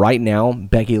feel right now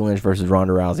Becky Lynch versus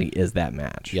Ronda Rousey is that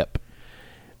match. Yep.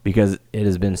 Because it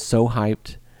has been so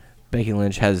hyped. Becky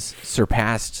Lynch has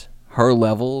surpassed her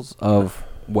levels of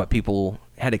what people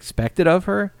had expected of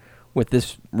her with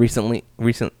this recent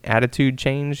attitude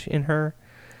change in her.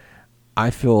 I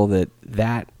feel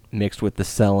that mixed with the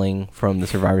selling from the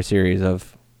Survivor Series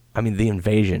the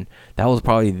invasion, that was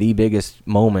probably the biggest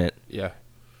moment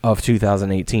of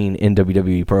 2018 in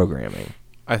WWE programming.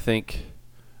 I think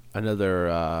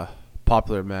another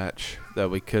popular match that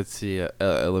we could see at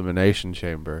Elimination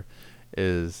Chamber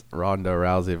is Ronda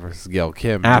Rousey versus Gail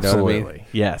Kim. Absolutely. You know what I mean?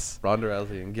 Yes. Ronda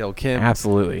Rousey and Gail Kim.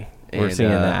 Absolutely. We're seeing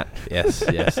that. Yes.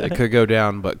 It could go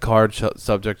down, but card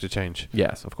subject to change.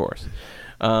 Yes, of course.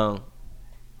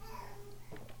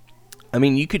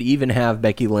 You could even have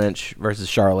Becky Lynch versus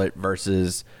Charlotte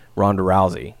versus Ronda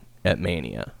Rousey at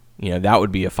Mania. That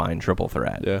would be a fine triple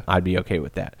threat. Yeah. I'd be okay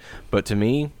with that. But to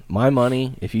me, my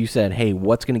money, if you said, hey,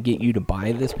 what's going to get you to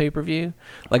buy this pay-per-view?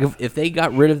 Like, if they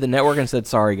got rid of the network and said,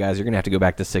 sorry, guys, you're going to have to go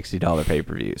back to $60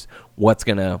 pay-per-views, what's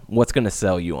gonna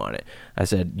sell you on it? I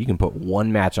said, you can put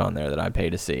one match on there that I pay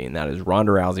to see, and that is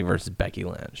Ronda Rousey versus Becky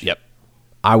Lynch. Yep.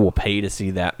 I will pay to see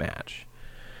that match.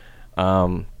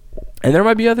 And there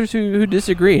might be others who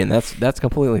disagree, and that's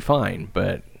completely fine.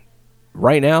 But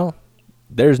right now,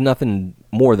 there's nothing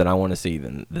more that I want to see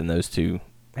than those two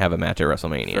have a match at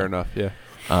WrestleMania. Fair enough, yeah.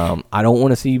 I don't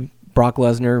want to see Brock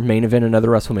Lesnar main event another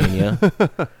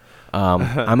WrestleMania.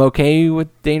 I'm okay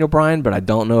with Daniel Bryan, but I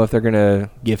don't know if they're going to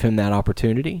give him that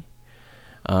opportunity.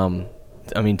 To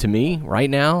me, right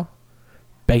now,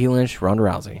 Becky Lynch, Ronda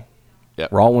Rousey.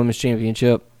 Yep. Raw Women's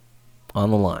Championship on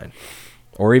the line.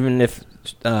 Or even if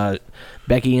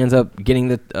Becky ends up getting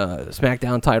the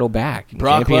SmackDown title back.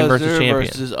 Brock champion Lesnar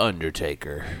versus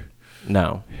Undertaker.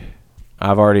 No.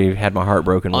 I've already had my heart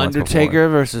broken once Undertaker before.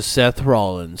 versus Seth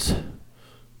Rollins.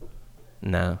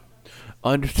 No.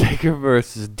 Undertaker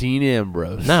versus Dean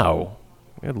Ambrose. No.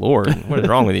 Good Lord. What is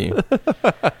wrong with you?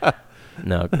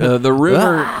 No. The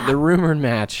rumored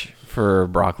match for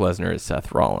Brock Lesnar is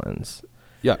Seth Rollins.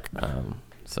 Yuck.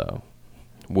 So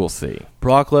we'll see.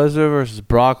 Brock Lesnar versus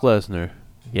Brock Lesnar.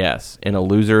 Yes. And a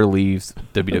loser leaves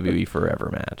WWE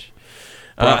forever match.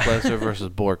 Brock Lesnar versus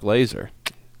Bork Laser.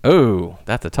 Oh,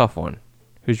 that's a tough one.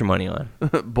 Who's your money on?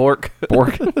 Bork.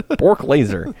 Bork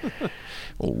Laser.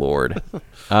 Lord.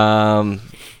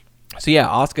 So yeah,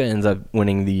 Asuka ends up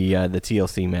winning the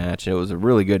TLC match. It was a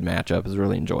really good matchup. It was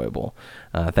really enjoyable.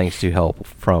 Thanks to help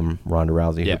from Ronda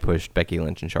Rousey, who pushed Becky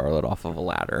Lynch and Charlotte off of a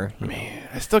ladder. Man,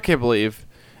 I still can't believe.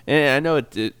 And I know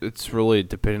it's really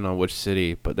depending on which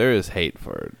city, but there is hate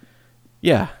for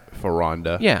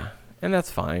Ronda. Yeah, and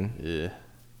that's fine. Yeah.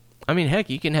 I mean, heck,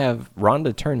 you can have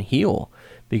Ronda turn heel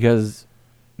because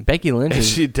Becky Lynch is...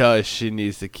 She does. She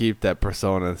needs to keep that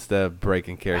persona instead of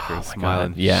breaking character and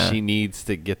smiling. God, yeah. She needs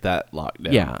to get that locked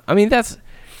down. Yeah. I mean, that's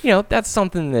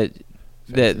something that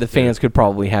the fans could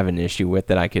probably have an issue with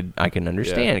that I can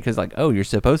understand because you're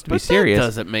supposed to be serious. That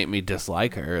doesn't make me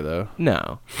dislike her though.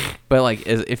 No, but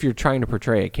if you're trying to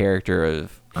portray a character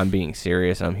of I'm being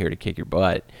serious and I'm here to kick your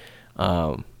butt,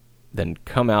 then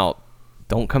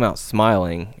don't come out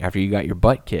smiling after you got your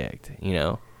butt kicked.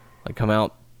 Come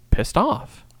out pissed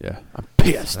off. Yeah, I'm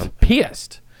pissed.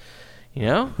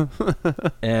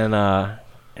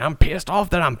 And I'm pissed off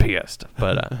that I'm pissed,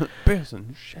 but pissed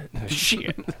and shit.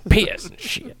 Pissed and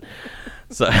shit.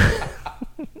 So I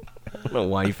don't know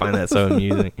why you find that so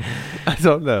amusing. I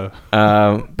don't know.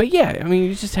 But yeah,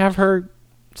 you just have her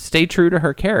stay true to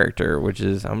her character, which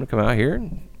is I'm gonna come out here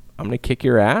and I'm gonna kick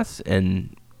your ass,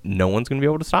 and no one's gonna be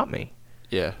able to stop me.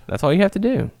 Yeah, that's all you have to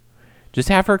do. Just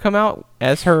have her come out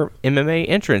as her MMA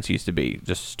entrance used to be,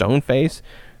 just stone face,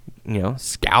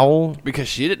 scowl. Because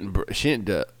she didn't.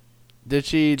 Did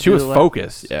she? She was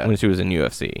focused when she was in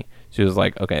UFC. She was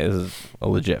like, okay, this is a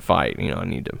legit fight. I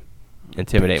need to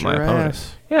intimidate my opponent.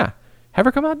 Ass. Yeah, have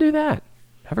her come out and do that.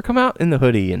 Have her come out in the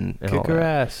hoodie and kick all her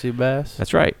that. ass, you bass.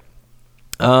 That's right.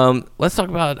 Let's talk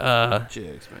about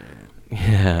chicks, man.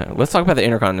 Yeah, let's talk about the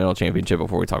Intercontinental Championship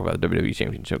before we talk about the WWE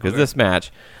Championship because this match,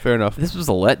 fair enough, this was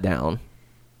a letdown.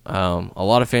 A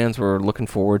lot of fans were looking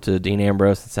forward to Dean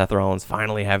Ambrose and Seth Rollins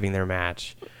finally having their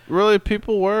match. Really,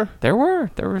 people were? There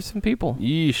were some people.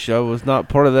 Yeesh, I was not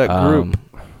part of that group.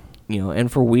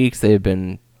 And for weeks they had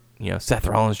been, Seth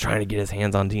Rollins trying to get his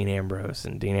hands on Dean Ambrose,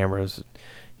 and Dean Ambrose,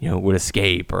 would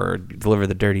escape or deliver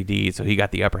the dirty deed, so he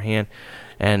got the upper hand.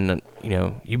 And,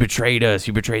 you betrayed us,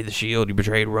 you betrayed the Shield, you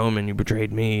betrayed Roman, you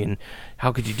betrayed me, and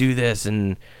how could you do this?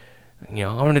 And, I'm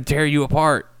going to tear you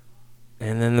apart.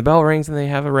 And then the bell rings and they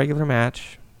have a regular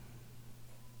match.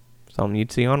 Something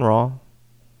you'd see on Raw.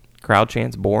 Crowd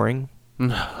chants boring.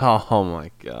 Oh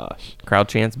my gosh. Crowd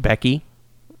chants Becky.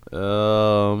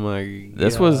 Oh my gosh.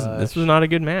 This was not a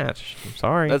good match. I'm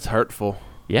sorry. That's hurtful.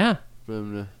 Yeah. For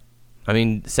him to- I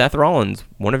mean, Seth Rollins,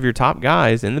 one of your top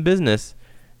guys in the business,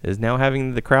 is now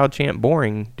having the crowd chant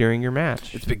boring during your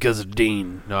match. It's because of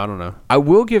Dean. No, I don't know. I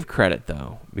will give credit,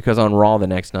 though, because on Raw the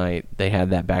next night, they had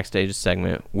that backstage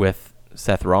segment with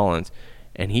Seth Rollins,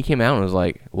 and he came out and was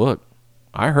like, look,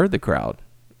 I heard the crowd,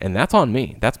 and that's on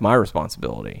me. That's my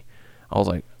responsibility. I was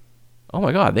like, oh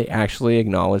my God, they actually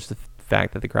acknowledged the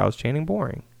fact that the crowd's chanting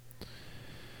boring.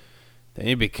 They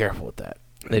need to be careful with that.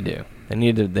 They do.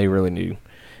 They really do.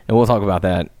 And we'll talk about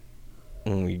that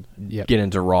when we get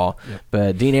into Raw. Yep.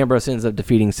 But Dean Ambrose ends up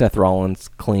defeating Seth Rollins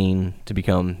clean to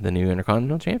become the new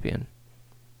Intercontinental Champion.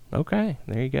 Okay,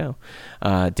 there you go.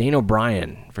 Daniel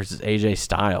Bryan versus AJ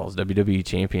Styles, WWE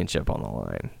Championship on the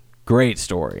line. Great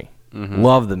story.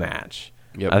 Love the match.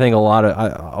 Yep. I think a lot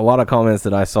of comments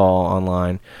that I saw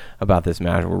online about this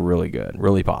match were really good,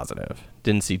 really positive.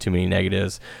 Didn't see too many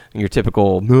negatives. Your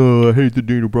typical, no, I hate that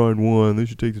Daniel Bryan won. They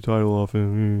should take the title off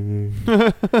him.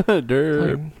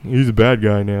 Dirt. He's a bad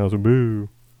guy now, so boo.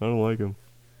 I don't like him.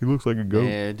 He looks like a goat.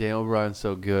 And Daniel Bryan's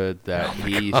so good that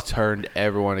he's turned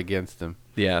everyone against him.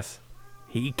 Yes.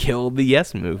 He killed the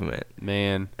Yes movement.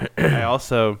 Man, I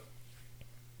also...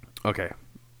 Okay.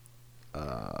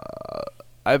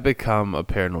 I've become a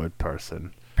paranoid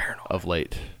person of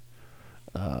late.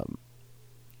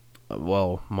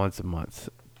 Well, months and months.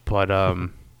 But,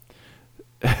 and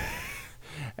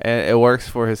it works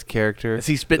for his character. Is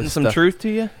he spitting The some stuff- truth to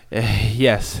you?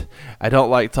 Yes. I don't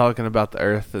like talking about the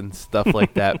earth and stuff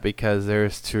like that because there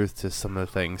is truth to some of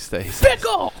the things that he says.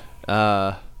 Fickle!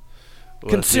 With,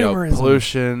 Consumerism.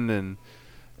 Pollution and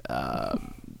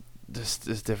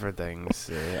just different things.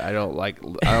 I don't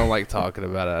like talking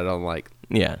about it. I don't like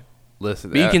Yeah.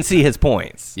 listen. But you can see his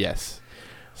points. Yes.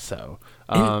 So,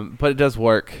 but it does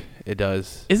work. It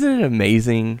does. Isn't it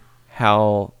amazing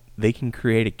how they can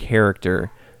create a character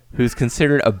who's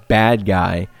considered a bad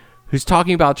guy who's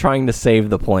talking about trying to save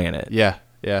the planet? Yeah.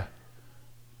 Yeah.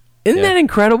 Isn't Yeah. that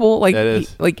incredible? Like, That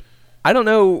is. I don't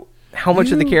know how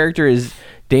much of the character is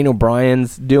Daniel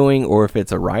Bryan's doing, or if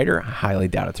it's a writer. I highly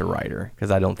doubt it's a writer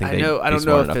because I don't think I they don't smart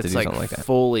know enough if to it's do like something like that.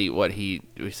 fully what he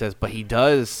says, but he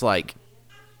does like.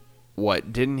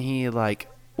 What didn't he like?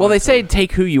 Well, they say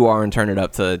take who you are and turn it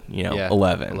up to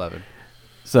 11. 11.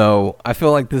 So I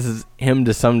feel like this is him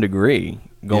to some degree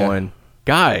going,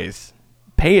 guys,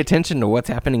 pay attention to what's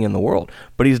happening in the world.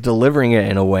 But he's delivering it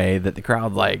in a way that the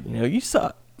crowd's like, you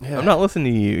suck. Yeah. I'm not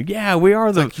listening to you. Yeah, we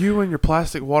are the... Like you and your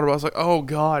plastic water bottle. I was like, oh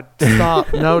God,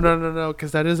 stop! No,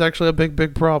 because that is actually a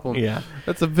big problem. Yeah.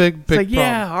 That's a big It's like, problem.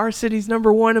 yeah, our city's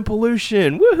 #1 in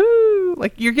pollution. Woohoo!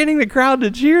 Like, you're getting the crowd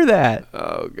to cheer that.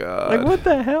 Oh God. Like, what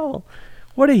the hell?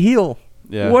 What a heel.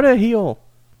 Yeah. What a heel.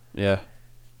 Yeah.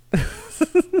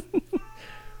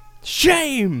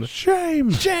 Shame.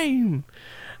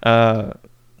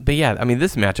 But yeah, I mean,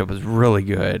 this matchup was really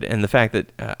good. And the fact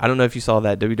that, I don't know if you saw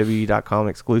that WWE.com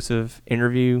exclusive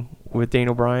interview with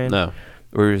Daniel Bryan. No.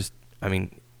 Where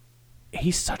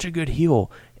he's such a good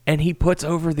heel. And he puts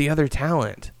over the other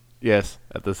talent Yes.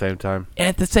 At the same time.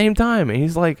 at the same time. And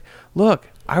he's like, look,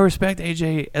 I respect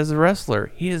AJ as a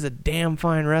wrestler. He is a damn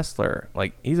fine wrestler.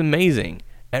 Like, he's amazing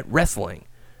at wrestling.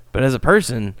 But as a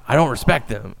person, I don't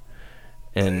respect him.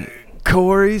 And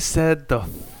Corey said the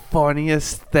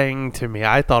funniest thing to me.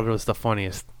 I thought it was the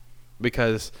funniest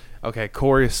because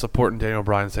Corey is supporting Daniel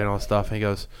Bryan, saying all this stuff, and he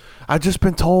goes, "I've just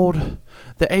been told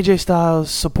that AJ Styles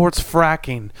supports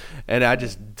fracking," and I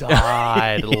just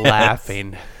died Yes.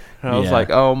 laughing. And I was Yeah. like,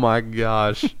 "Oh my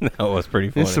gosh, that was pretty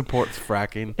he funny. supports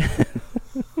fracking."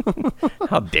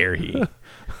 How dare he?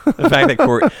 The fact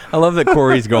that I love that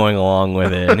Corey's going along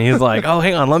with it, and he's like, "Oh,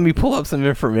 hang on, let me pull up some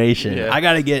information. Yeah. I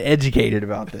got to get educated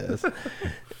about this."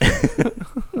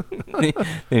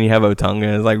 Then you have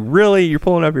Otunga, it's like, "Really? You're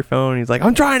pulling up your phone?" He's like,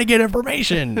 "I'm trying to get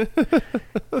information."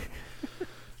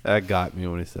 That got me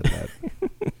when he said that.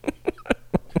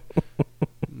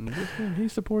 He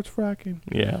supports fracking.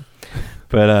 Yeah,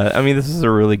 but I mean, this is a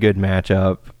really good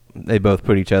matchup. They both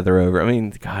put each other over. I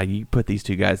mean, God, you put these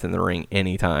two guys in the ring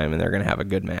anytime, and they're going to have a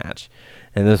good match.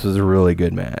 And this was a really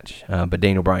good match. But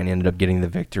Daniel Bryan ended up getting the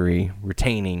victory,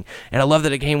 retaining. And I love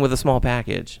that it came with a small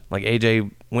package. Like,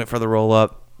 AJ went for the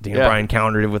roll-up. Daniel Bryan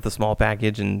countered it with a small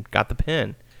package and got the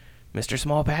pin. Mr.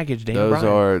 Small Package, Daniel Those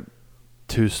Bryan. are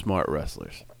two smart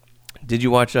wrestlers. Did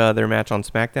you watch their match on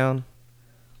SmackDown?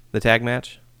 The tag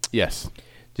match? Yes.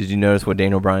 Did you notice what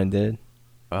Daniel Bryan did?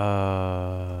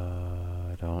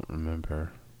 I don't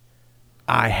remember.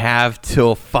 I have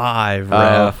till 5,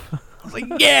 ref. I was like,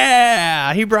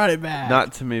 yeah, he brought it back.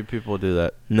 Not too many people do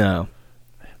that. No.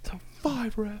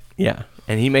 5, ref. Yeah,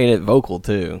 and he made it vocal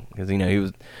too, because he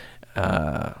was,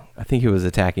 I think he was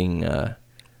attacking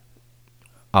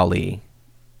Ali,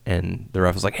 and the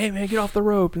ref was like, "Hey man, get off the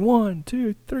rope!" And 1,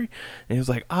 2, 3, and he was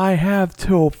like, "I have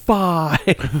till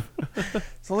 5."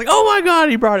 So like, oh my god,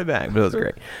 he brought it back, but it was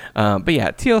great. But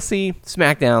yeah, TLC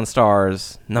SmackDown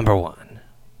stars number 1,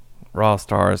 Raw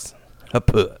stars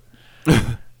kaput.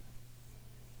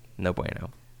 No bueno.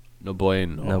 No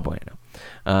bueno. No bueno.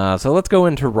 So let's go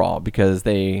into Raw, because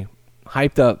they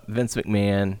hyped up Vince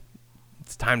McMahon.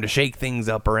 It's time to shake things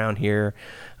up around here.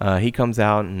 He comes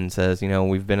out and says,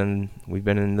 we've been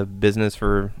in the business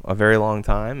for a very long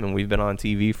time, and we've been on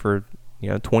TV for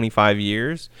 25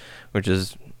 years, which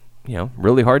is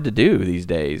really hard to do these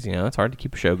days. It's hard to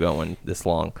keep a show going this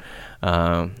long,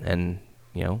 and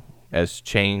as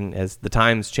the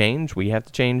times change, we have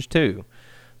to change too.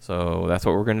 So that's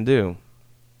what we're going to do.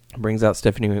 Brings out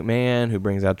Stephanie McMahon, who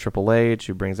brings out Triple H,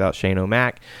 who brings out Shane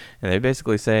O'Mac, and they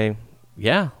basically say,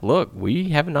 yeah, look, we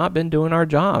have not been doing our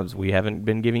jobs. We haven't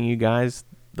been giving you guys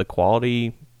the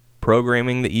quality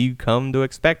programming that you come to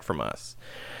expect from us.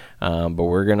 But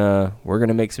we're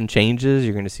gonna make some changes.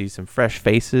 You're gonna see some fresh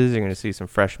faces. You're gonna see some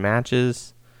fresh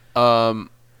matches. I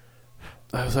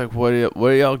was like, what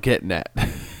are y'all getting at?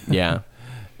 Yeah.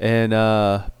 And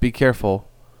be careful,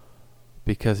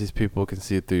 because these people can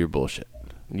see through your bullshit.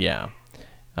 Yeah.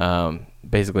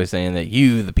 Basically saying that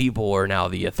you, the people, are now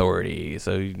the authority.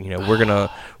 So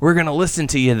we're gonna listen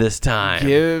to you this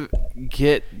time.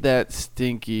 Get that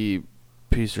stinky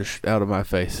piece of out of my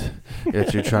face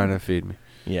that you're trying to feed me.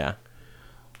 Yeah.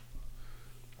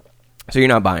 So you're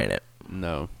not buying it?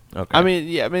 No. Okay. I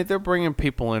mean, they're bringing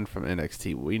people in from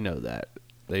NXT. We know that.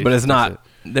 But it's not.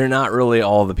 They're not really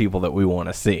all the people that we want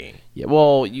to see. Yeah.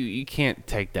 Well, you can't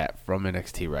take that from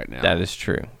NXT right now. That is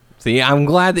true. See, I'm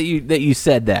glad that you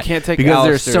said that. Can't take because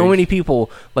Alistair. There's so many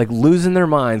people like losing their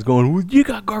minds, going, well, "You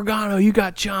got Gargano, you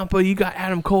got Ciampa, you got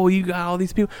Adam Cole, you got all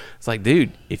these people." It's like,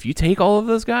 dude, if you take all of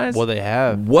those guys, well, they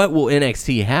have. What will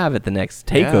NXT have at the next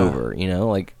takeover? Yeah.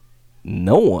 Like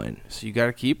no one. So you got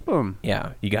to keep them.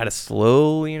 Yeah, you got to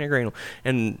slowly integrate them.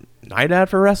 And night out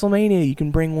for WrestleMania, you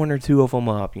can bring 1 or 2 of them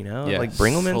up. Yeah, like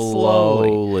bring them in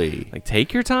slowly. Like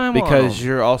take your time, because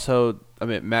you're also. I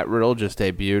mean, Matt Riddle just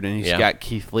debuted, and he's got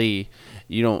Keith Lee.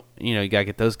 You gotta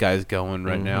get those guys going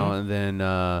right now, and then,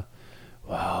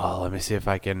 let me see if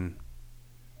I can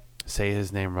say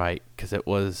his name right, because it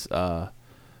was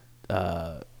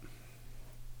Jonathan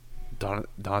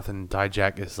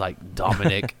Dijak is like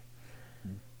Dominic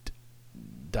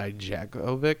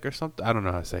Dijakovic or something. I don't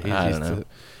know how to say. I don't know.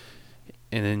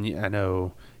 And then I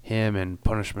know him and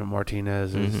Punishment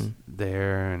Martinez is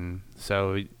there, and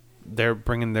so. They're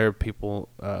bringing their people.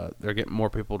 They're getting more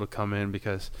people to come in,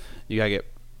 because you gotta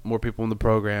get more people in the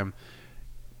program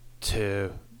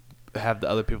to have the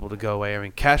other people to go away. I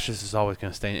mean, Cassius is always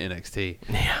going to stay in NXT.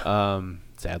 Yeah.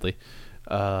 Sadly.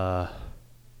 But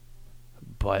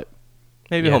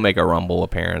maybe he'll make a Rumble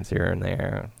appearance here and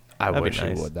there. I That'd wish be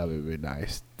nice. he would. That would be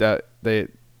nice.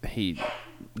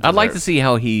 I'd like to see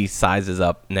how he sizes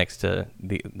up next to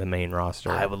the main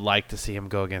roster. I would like to see him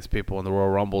go against people in the Royal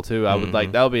Rumble too. I would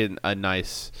like that would be a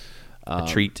nice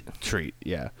treat.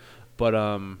 Yeah.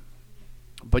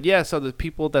 But yeah. So the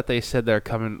people that they said they're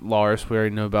coming, Lars. We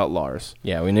already know about Lars.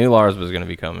 Yeah, we knew Lars was going to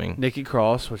be coming. Nikki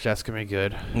Cross, which that's gonna be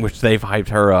good. Which they've hyped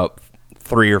her up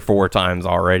 3 or 4 times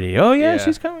already. Oh yeah,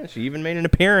 she's coming. She even made an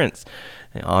appearance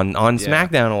on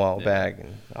SmackDown a while back.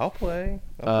 And I'll play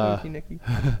with you, Nikki.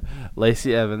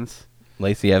 Lacey Evans,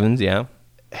 yeah.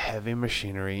 Heavy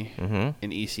Machinery, and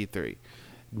EC3.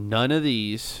 None of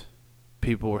these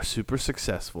people were super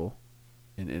successful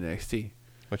in NXT.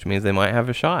 Which means they might have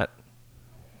a shot.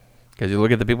 Because you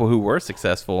look at the people who were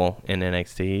successful in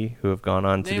NXT, who have gone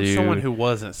on to do... Name someone who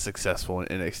wasn't successful in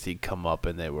NXT come up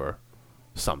and they were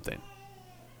something.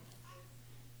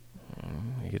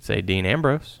 You could say Dean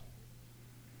Ambrose.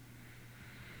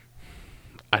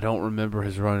 I don't remember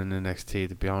his run in NXT,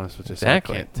 to be honest with you.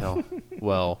 Exactly. So I can't tell.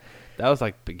 Well, that was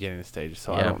like beginning stage,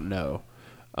 so I don't know.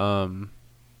 I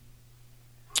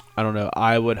don't know.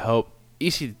 I would hope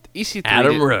EC3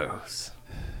 Adam Rose.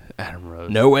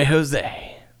 No Way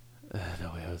Jose.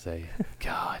 No Way Jose.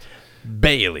 God.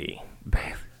 Bailey.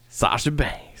 Sasha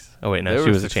Banks. Oh wait, no, she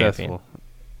was successful.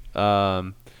 a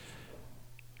champion.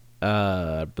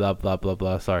 Blah blah blah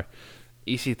blah. Sorry.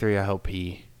 EC3. I hope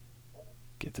he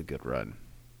gets a good run.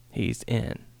 He's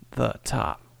in the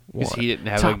top 1%. Because he didn't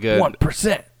have a good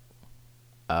 1%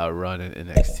 run in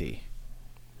NXT.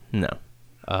 No.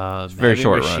 It's very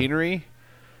short Machinery. Run.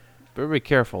 Better be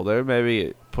careful. They may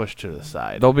be pushed to the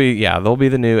side. They'll be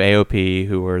the new AOP,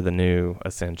 who were the new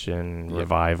Ascension,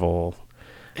 Revival.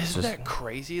 Isn't that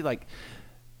crazy? Like,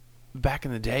 back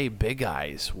in the day, big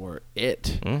guys were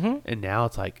it. Mm-hmm. And now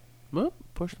it's like, well,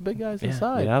 push the big guys Yeah,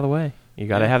 aside. get out of the way. You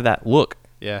got to Yeah. have that look.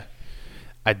 Yeah.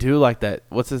 I do like that.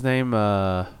 What's his name?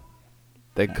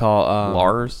 They call...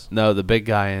 Lars? No, the big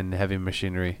guy in Heavy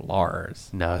Machinery. Lars.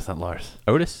 No, it's not Lars.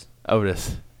 Otis?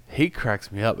 Otis. He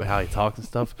cracks me up with how he talks and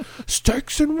stuff.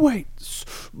 Stakes and weights.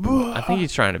 I think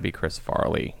he's trying to be Chris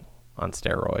Farley on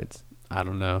steroids. I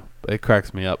don't know. But it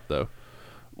cracks me up, though.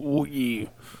 Oh, yeah.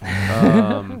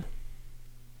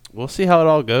 We'll see how it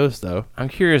all goes, though. I'm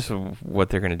curious what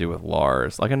they're going to do with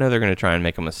Lars. Like, I know they're going to try and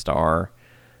make him a star.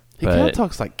 He kind of But-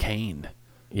 talks like Kane.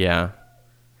 Yeah.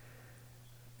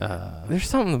 There's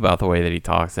something about the way that he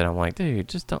talks that I'm like, dude,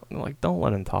 just don't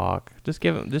let him talk. Just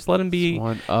let him be.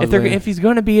 One If he's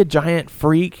going to be a giant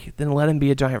freak, then let him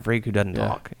be a giant freak who doesn't Yeah.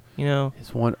 talk. You know,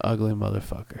 He's one ugly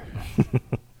motherfucker.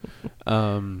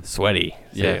 sweaty.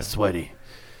 Yeah, too. sweaty.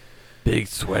 Big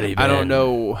sweaty. I don't Ben.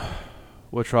 know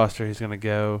which roster he's going to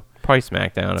go. Probably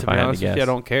SmackDown To if be I had to honest with guess. you, I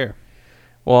don't care.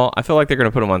 Well, I feel like they're going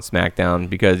to put him on SmackDown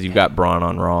because you've got Braun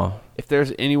on Raw. If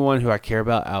there's anyone who I care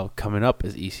about out coming up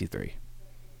is EC3.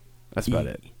 That's about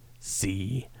it.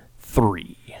 C3.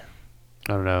 I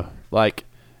don't know. Like,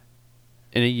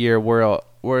 in a year,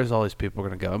 where's all these people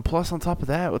going to go? And plus, on top of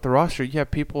that, with the roster, you have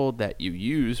people that you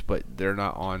use, but they're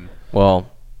not on.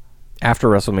 Well, after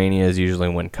WrestleMania is usually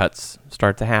when cuts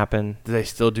start to happen. Do they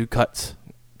still do cuts?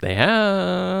 They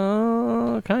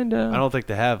have kind of. I don't think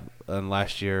they have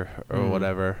last year or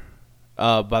whatever.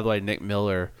 By the way, Nick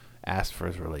Miller asked for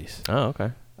his release. Oh,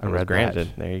 okay. I It was read granted.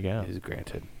 that. There you go. He's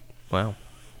granted. Wow.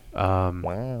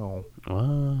 Wow.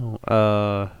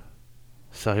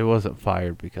 So he wasn't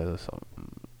fired because of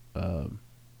something.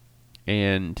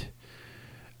 And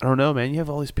I don't know, man. You have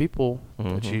all these people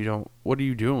that you don't. What are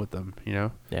you doing with them? You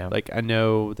know. Yeah. Like, I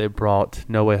know they brought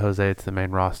No Way Jose to the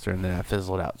main roster, and then that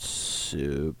fizzled out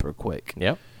super quick.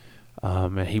 Yep.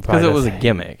 And he Because probably it was a doesn't-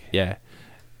 gimmick. Yeah.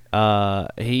 I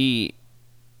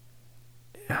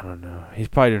don't know. He's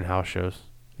probably doing house shows.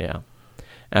 Yeah.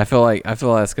 And I feel like that's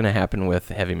going to happen with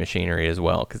Heavy Machinery as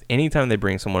well. Because anytime they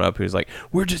bring someone up who's like,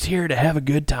 we're just here to have a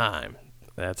good time,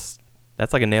 that's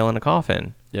like a nail in a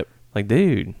coffin. Yep. Like,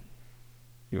 dude,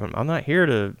 I'm not here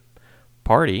to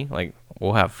party. Like,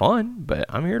 we'll have fun, but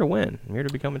I'm here to win. I'm here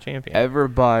to become a champion.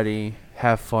 Everybody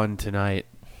have fun tonight.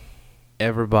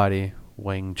 Everybody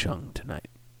Wang Chung tonight.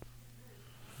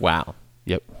 Wow.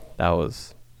 Yep. That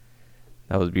was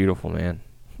beautiful, man.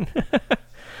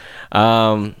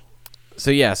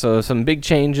 So some big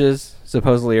changes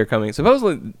supposedly are coming.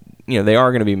 Supposedly, they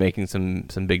are going to be making some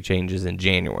big changes in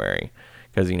January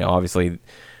because obviously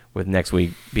with next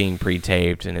week being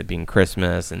pre-taped and it being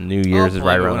Christmas and New Year's is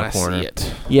right around the corner. I see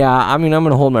it. Yeah, I mean, I'm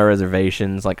going to hold my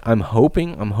reservations. Like, I'm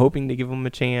hoping to give them a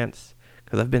chance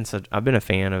because I've been a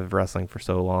fan of wrestling for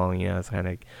so long. It's kind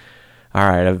of all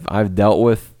right. I've dealt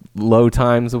with low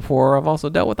times before. I've also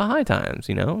dealt with the high times.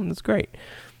 And it's great.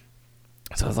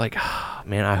 So I was like,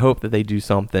 man, I hope that they do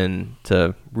something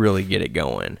to really get it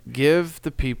going. Give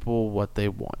the people what they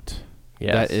want.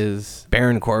 Yes. That is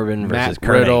Baron Corbin versus Matt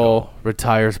Kurt Angle. Riddle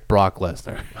retires Brock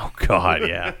Lesnar. Oh God,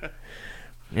 yeah.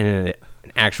 In an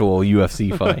actual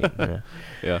UFC fight.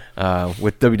 Yeah.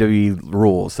 With WWE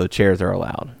rules, so chairs are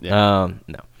allowed. Yeah.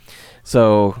 No.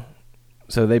 So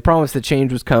they promised the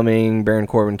change was coming. Baron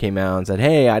Corbin came out and said,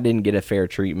 hey, I didn't get a fair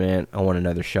treatment. I want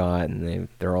another shot. And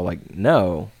they're all like,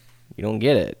 no, you don't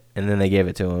get it. And then they gave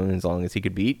it to him as long as he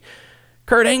could beat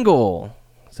Kurt Angle.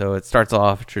 So it starts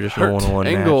off a traditional one-on-one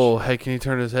Angle. match. Hey, can he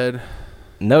turn his head?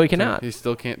 No, he cannot. He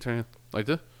still can't turn it like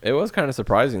this? It was kind of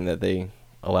surprising that they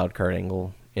allowed Kurt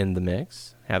Angle in the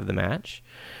mix, have the match.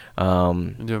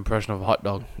 And do an impression of a hot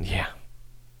dog. Yeah.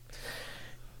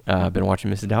 Been watching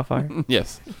Mrs. Doubtfire?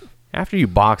 Yes. After you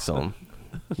box them,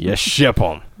 you ship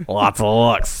them. Lots of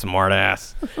luck, smart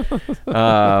ass.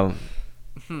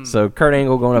 So Kurt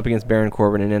Angle going up against Baron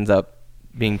Corbin and ends up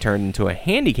being turned into a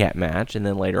handicap match and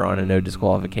then later on a no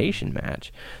disqualification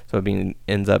match. So it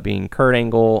ends up being Kurt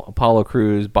Angle, Apollo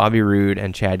Crews, Bobby Roode,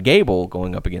 and Chad Gable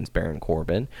going up against Baron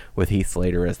Corbin with Heath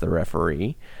Slater as the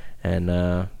referee. And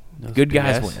good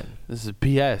guys BS. win. This is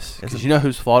BS. Because you know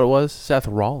whose fault it was? Seth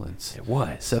Rollins. It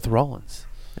was. Seth Rollins.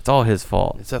 It's all his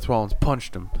fault. And Seth Rollins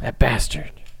punched him. That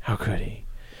bastard. How could he?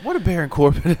 What did Baron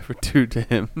Corbin ever do to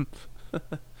him?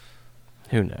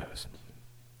 Who knows?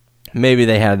 Maybe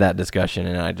they had that discussion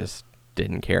and I just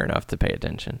didn't care enough to pay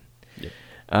attention. Yep.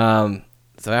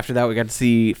 So after that, we got to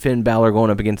see Finn Balor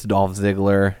going up against Dolph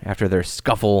Ziggler after their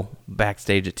scuffle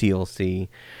backstage at TLC.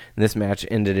 And this match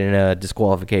ended in a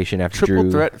disqualification after Triple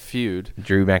threat feud.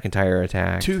 Drew McIntyre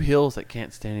attacked. 2 heels that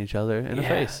can't stand each other in a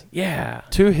face. Yeah.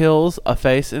 2 heels, a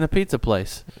face, and a pizza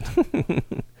place.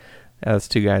 That's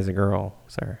 2 guys and a girl,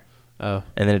 sir. Oh,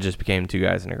 And then it just became 2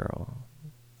 guys and a girl.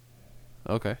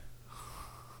 okay.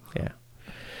 Yeah.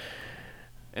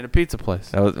 And a pizza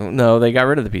place. No, they got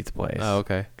rid of the pizza place. Oh,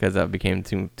 okay. Because that became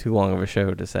too long of a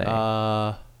show to say.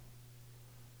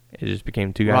 It just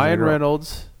became 2 guys and a Ryan girl.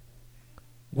 Reynolds.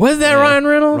 Was that Yeah. Ryan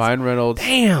Reynolds? Ryan Reynolds.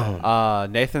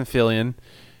 Damn. Nathan Fillion.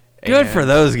 Good for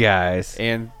those guys.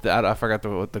 And I forgot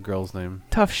what the girl's name.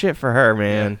 Tough shit for her,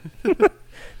 man.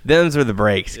 Them's are the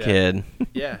breaks, Yeah. kid.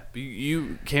 Yeah.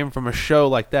 You came from a show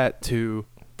like that to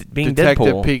Being Detective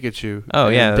Deadpool. Pikachu. Oh,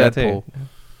 and yeah, that Deadpool. too.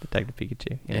 Detective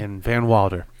Pikachu. Yeah. And Van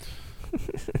Wilder.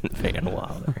 Van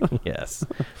Wilder. Yes.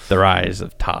 The Rise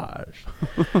of Taj.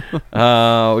 We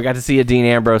got to see a Dean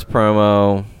Ambrose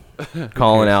promo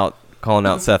calling out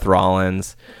Seth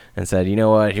Rollins and said, you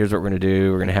know what, here's what we're going to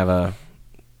do. We're going to have a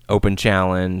open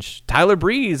challenge. Tyler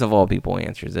Breeze, of all people,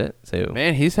 answers it. So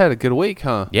Man, he's had a good week,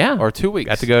 huh? yeah. Or 2 weeks.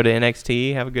 Got to go to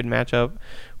NXT, have a good matchup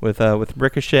with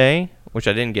Ricochet, which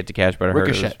I didn't get to catch, but I heard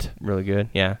it was Ricochet. really good.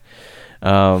 Yeah.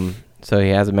 So he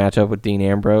has a matchup with Dean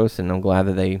Ambrose, and I'm glad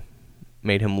that they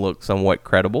made him look somewhat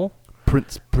credible.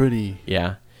 Prince Pretty.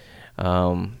 Yeah.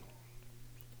 Like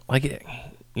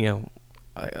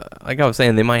I was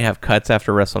saying, they might have cuts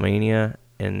after WrestleMania,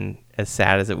 and as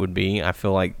sad as it would be, I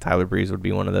feel like Tyler Breeze would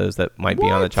be one of those that might be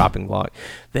on the chopping block.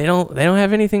 They don't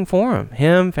have anything for him.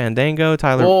 Him, Fandango,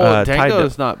 Tyler. Well,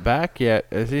 Dango's not back yet.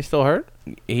 Is he still hurt?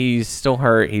 He's still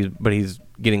hurt. But he's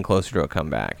getting closer to a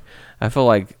comeback. I feel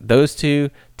like those two,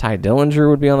 Ty Dillinger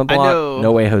would be on the block. I know.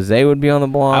 No Way Jose would be on the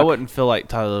block. I wouldn't feel like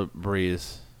Tyler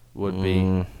Breeze would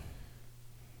be.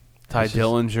 Ty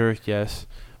Dillinger, yes.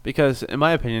 Because, in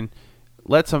my opinion,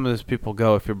 let some of those people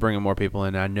go if you're bringing more people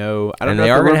in. I don't know. They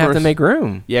are going to have to make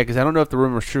room. Yeah, because I don't know if the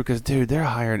rumor's true. Because, dude, they're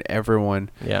hiring everyone.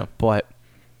 Yeah. But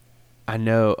I don't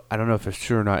know if it's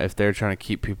true or not. If they're trying to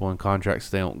keep people in contracts,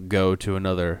 they don't go to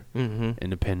another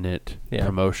independent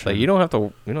promotion. Like you don't have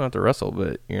to wrestle,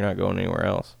 but you're not going anywhere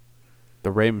else.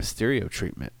 The Rey Mysterio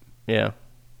treatment. Yeah.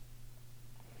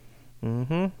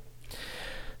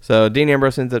 So Dean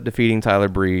Ambrose ends up defeating Tyler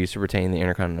Breeze to retain the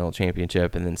Intercontinental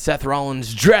Championship, and then Seth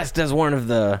Rollins, dressed as one of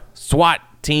the SWAT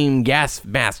team gas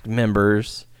mask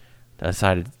members,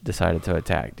 decided to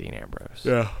attack Dean Ambrose.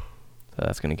 Yeah. So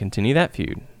that's going to continue that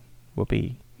feud.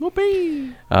 Whoopee.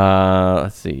 Whoopee.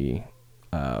 Let's see.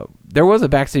 There was a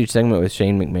backstage segment with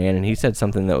Shane McMahon, and he said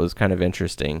something that was kind of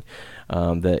interesting.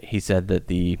 That he said that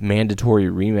the mandatory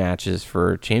rematches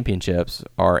for championships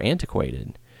are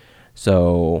antiquated.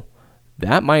 So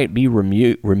that might be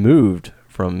removed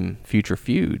from future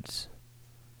feuds.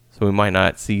 So we might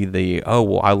not see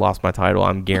I lost my title,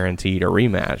 I'm guaranteed a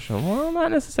rematch. Well,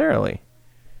 not necessarily.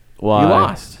 Why? You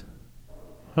lost.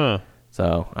 Huh.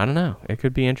 So, I don't know. It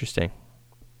could be interesting.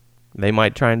 They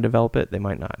might try and develop it. They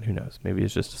might not. Who knows? Maybe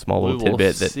it's just a small little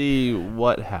tidbit that see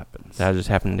what happens. I just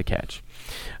happened to catch.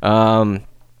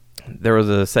 There was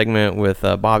a segment with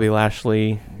Bobby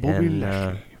Lashley and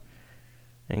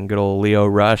good old Leo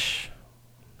Rush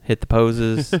hit the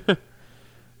poses. And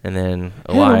then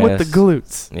Elias. Hit him with the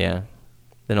glutes. Yeah.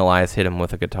 Then Elias hit him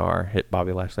with a guitar. Hit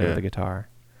Bobby Lashley with a guitar.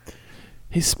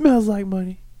 He smells like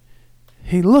money.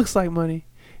 He looks like money.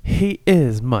 He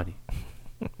is money.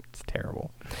 It's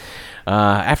terrible.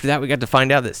 After that, we got to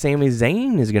find out that Sami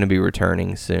Zayn is going to be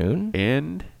returning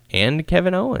soon. And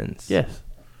Kevin Owens. Yes.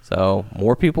 So,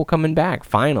 more people coming back,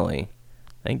 finally.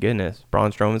 Thank goodness.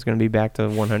 Braun Strowman's going to be back to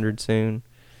 100 soon.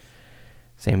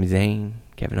 Sami Zayn,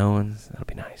 Kevin Owens. That'll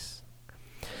be nice.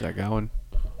 Is that going?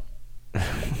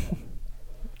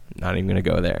 Not even going to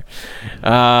go there.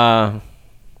 Yeah.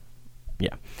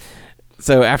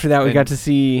 So, after that, we got to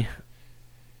see...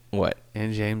 What?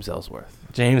 And James Ellsworth.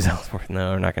 James Ellsworth.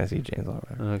 No, we're not going to see James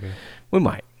Ellsworth. Okay. We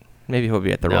might. Maybe he'll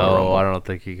be at the Royal Rumble. No, I don't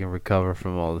think he can recover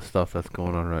from all the stuff that's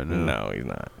going on right now. No, he's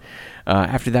not.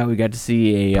 After that, we got to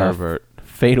see a Pervert.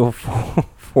 fatal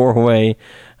four-way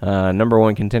number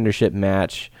one contendership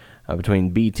match between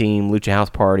B-Team, Lucha House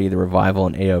Party, The Revival,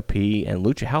 and AOP. And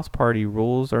Lucha House Party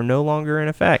rules are no longer in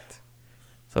effect.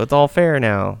 So it's all fair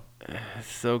now.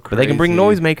 It's so crazy. But they can bring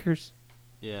noisemakers.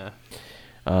 Yeah.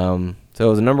 So it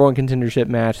was a number one contendership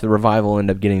match. The Revival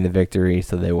ended up getting the victory,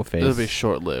 so they will face... It'll be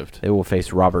short-lived. They will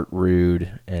face Robert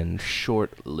Roode and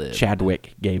Short-lived.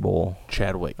 Chadwick Gable.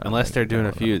 Chadwick. Unless they're doing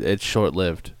a feud, it's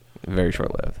short-lived. Very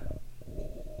short-lived.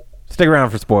 Stick around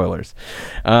for spoilers.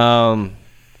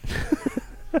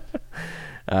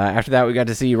 After that, we got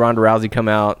to see Ronda Rousey come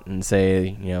out and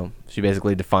say, she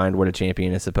basically defined what a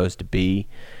champion is supposed to be.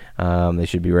 They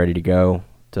should be ready to go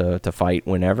to fight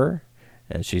whenever,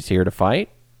 and she's here to fight,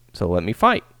 so let me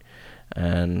fight.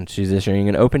 And she's issuing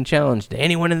an open challenge to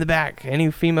anyone in the back,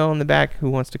 any female in the back who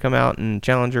wants to come out and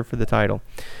challenge her for the title.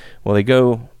 Well, they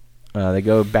go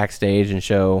backstage and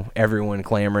show everyone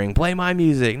clamoring, "Play my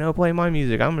music! No, play my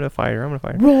music! I'm gonna fight her! I'm gonna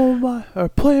fight her!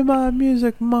 Play my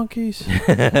music, monkeys."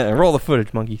 Roll the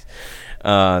footage, monkeys.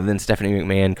 Then Stephanie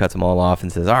McMahon cuts them all off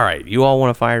and says, "All right, you all want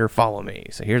to fight her? Follow me.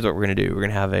 So here's what we're gonna do. We're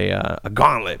gonna have a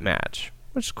gauntlet match,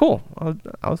 which is cool.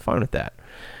 I was fine with that.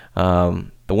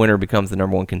 The winner becomes the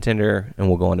number one contender, and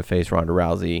we'll go on to face Ronda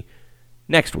Rousey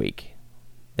next week."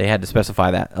 They had to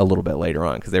specify that a little bit later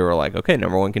on because they were like, okay,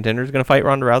 number one contender is going to fight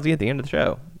Ronda Rousey at the end of the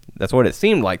show. That's what it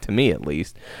seemed like to me, at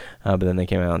least. But then they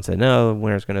came out and said, no, the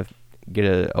winner's going to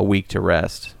get a week to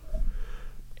rest.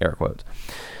 Air quotes.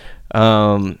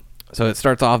 So it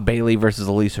starts off Bayley versus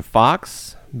Alicia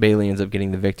Fox. Bayley ends up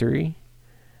getting the victory.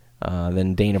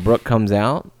 Then Dana Brooke comes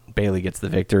out. Bayley gets the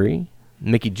victory.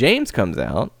 Mickie James comes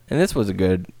out, and this was a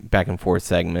good back and forth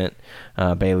segment.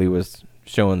 Bayley was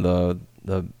showing the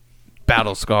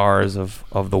battle scars of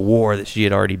the war that she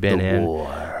had already been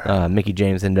in. Mickie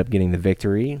James ended up getting the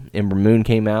victory. Ember Moon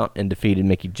came out and defeated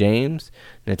Mickie James.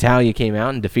 Natalya came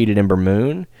out and defeated Ember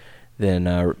Moon. Then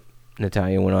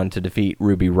Natalya went on to defeat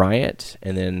Ruby Riott,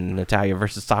 and then Natalya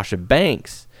versus Sasha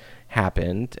Banks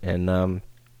happened, and I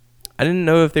didn't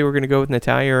know if they were going to go with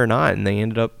Natalya or not, and they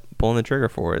ended up pulling the trigger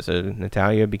for it. So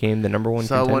Natalya became the number one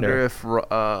contender. So I wonder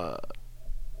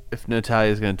if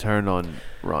Natalya's going to turn on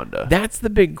Ronda. That's the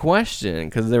big question,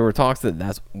 because there were talks that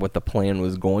that's what the plan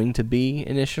was going to be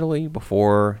initially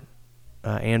before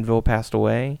Anvil passed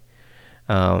away.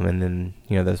 And then,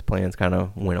 those plans kind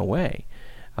of went away.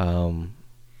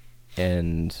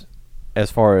 And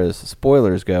as far as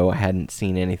spoilers go, I hadn't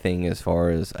seen anything as far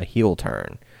as a heel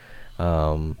turn.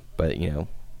 But,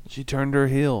 she turned her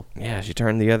heel. Yeah, she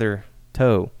turned the other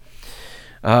toe.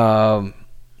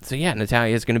 So yeah,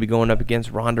 Natalya is going to be going up against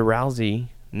Ronda Rousey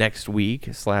next week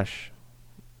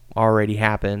 / already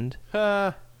happened.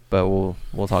 But we'll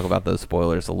talk about those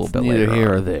spoilers a little bit later. Neither here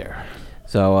on. or there.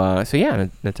 So yeah,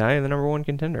 Natalya the number one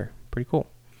contender. Pretty cool.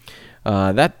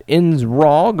 That ends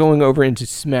Raw. Going over into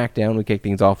SmackDown, we kick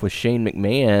things off with Shane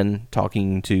McMahon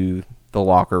talking to the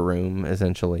locker room,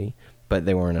 essentially. But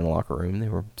they weren't in a locker room. They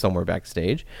were somewhere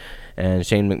backstage. And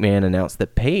Shane McMahon announced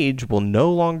that Paige will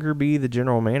no longer be the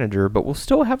general manager, but will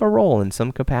still have a role in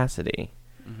some capacity.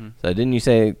 Mm-hmm. So didn't you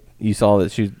say you saw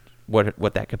that she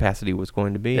what that capacity was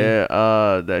going to be?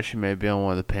 Yeah, that she may be on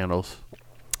one of the panels.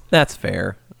 That's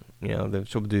fair.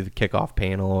 She'll do the kickoff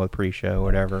panel or pre-show,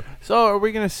 whatever. So are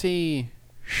we going to see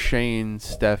Shane,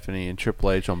 Stephanie, and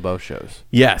Triple H on both shows?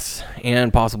 Yes,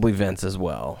 and possibly Vince as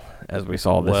well, as we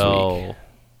saw this week.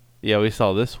 Yeah, we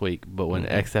saw this week, but when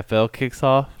XFL kicks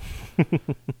off,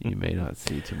 you may not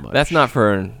see too much. That's not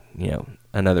for,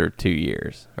 another 2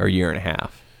 years or a year and a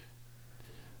half.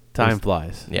 Time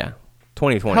flies. Yeah.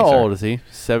 2020. How old is he?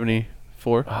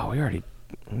 74? Oh, we already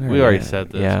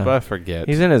said this, but I forget.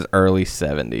 He's in his early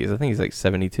 70s. I think he's like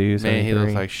 72, 73. Man, he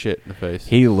looks like shit in the face.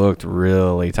 He looked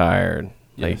really tired.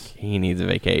 Yes. Like he needs a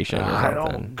vacation or something. I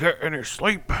don't get any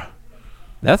sleep.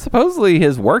 That's supposedly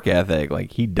his work ethic.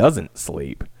 Like, he doesn't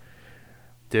sleep.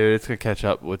 Dude, it's going to catch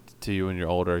up to you when you're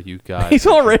older, you guys. He's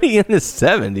already in his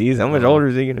 70s. How much older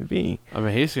is he going to be? I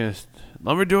mean, he's going to...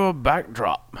 Let me do a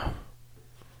backdrop.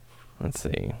 Let's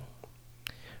see.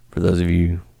 For those of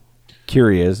you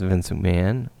curious, Vince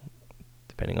McMahon,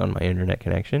 depending on my internet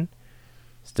connection,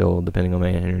 still depending on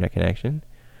my internet connection,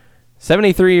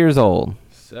 73 years old.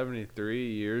 73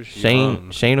 years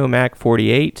young. Shane O'Mac,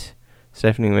 48.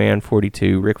 Stephanie McMahon,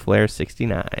 42. Ric Flair,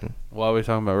 69. Why are we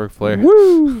talking about Ric Flair?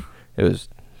 Woo! It was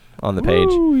on the page.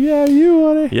 Woo, yeah, you,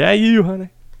 honey. Yeah, you, honey.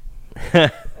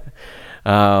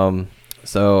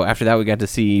 So after that, we got to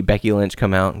see Becky Lynch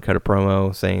come out and cut a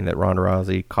promo saying that Ronda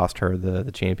Rousey cost her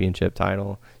the championship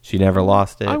title. She never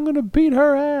lost it. I'm going to beat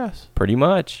her ass. Pretty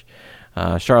much.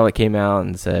 Charlotte came out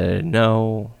and said,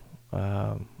 no,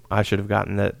 I should have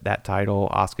gotten that title.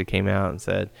 Asuka came out and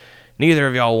said, neither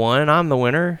of y'all won. I'm the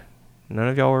winner. None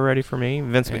of y'all were ready for me.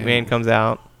 Vince McMahon comes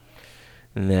out.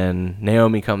 And then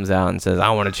Naomi comes out and says, I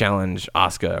want to challenge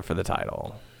Asuka for the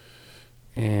title.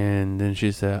 And then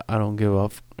she said, I don't give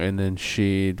up. And then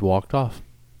she walked off.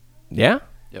 Yeah?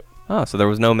 Yep. Oh, so there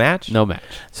was no match? No match.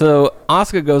 So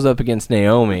Asuka goes up against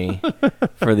Naomi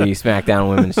for the SmackDown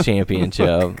Women's Championship.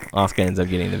 Asuka ends up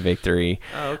getting the victory.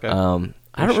 Oh, okay.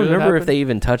 I don't remember if they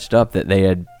even touched up that they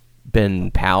had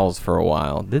been pals for a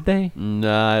while, did they?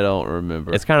 No, I don't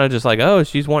remember. It's kind of just like, oh,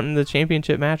 she's wanting the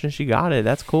championship match and she got it.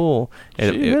 That's cool. She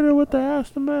hit her with the ass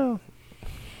to mouth.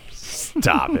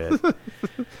 Stop it.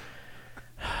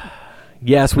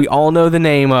 Yes, we all know the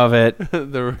name of it.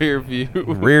 The Rear View.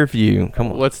 Rear View.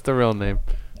 Come on. What's the real name?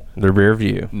 The Rear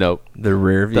View. Nope. The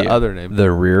Rear View. The other name. The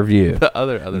Rear View. The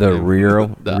other the name. rear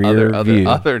view.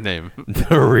 Other name.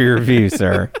 The Rear View,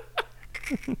 sir.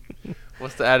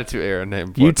 What's the Attitude Era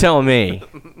name? You tell me.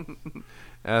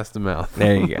 Ass to mouth.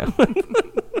 There you go.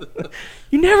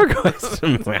 You never go ass to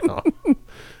mouth.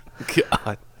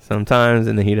 God. Sometimes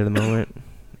in the heat of the moment,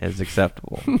 it's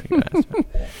acceptable. to go ass to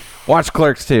mouth. Watch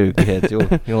Clerks 2, kids.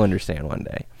 You'll understand one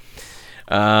day.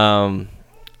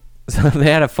 So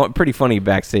they had a pretty funny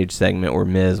backstage segment where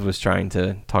Miz was trying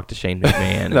to talk to Shane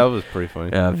McMahon. That was pretty funny.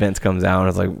 Vince comes out and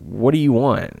is like, "What do you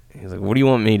want?" He's like, "What do you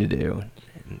want me to do?"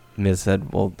 And Miz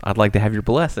said, "Well, I'd like to have your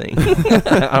blessing."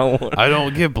 I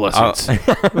don't give blessings.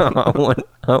 I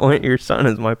want your son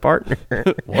as my partner.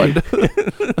 What?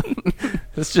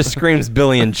 This just screams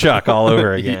Billy and Chuck all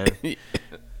over again.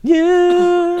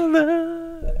 You're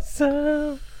the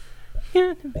sound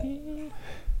in me.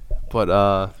 But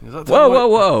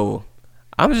Whoa!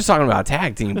 I'm just talking about a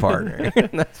tag team partner.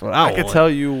 That's what I want. can tell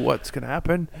you what's gonna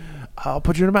happen. I'll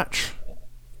put you in a match.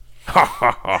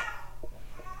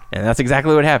 And that's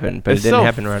exactly what happened, but It's it didn't so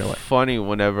happen right away. Funny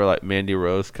whenever like Mandy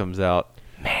Rose comes out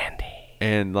Mandy.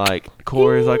 and like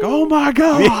Corey's like, "Oh my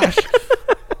gosh."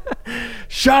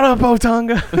 Shut up,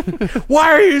 Otunga.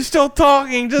 Why are you still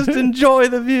talking? Just enjoy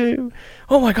the view.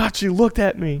 Oh my God, she looked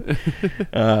at me.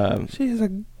 She is a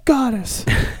goddess.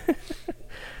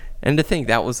 And to think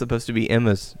that was supposed to be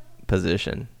Emma's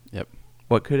position. Yep.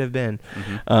 What could have been.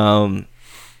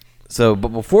 Mm-hmm. But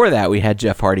before that, we had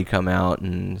Jeff Hardy come out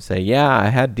and say, yeah, I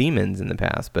had demons in the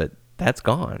past, but that's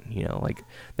gone. You know, like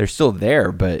they're still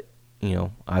there, but you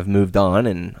know, I've moved on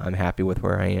and I'm happy with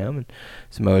where I am. And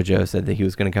Samoa Joe said that he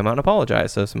was going to come out and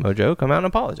apologize. So Samoa Joe come out and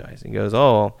apologize. He goes,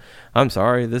 "Oh, I'm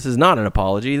sorry. This is not an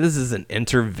apology. This is an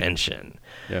intervention."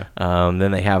 Yeah.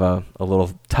 Then they have a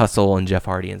little tussle and Jeff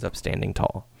Hardy ends up standing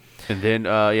tall. And then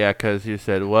because he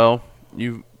said, "Well,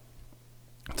 you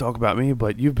talk about me,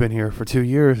 but you've been here for 2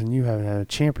 years and you haven't had a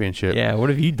championship." Yeah, what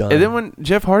have you done? And then when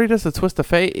Jeff Hardy does the twist of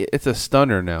fate, it's a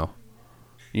stunner now.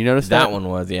 You notice that? That one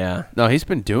was, yeah. No, he's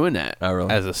been doing that. Oh,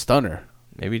 really? As a stunner.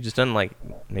 Maybe just done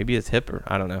maybe his hip or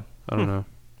I don't know. I don't know.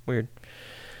 Weird.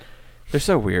 They're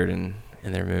so weird in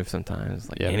their moves sometimes.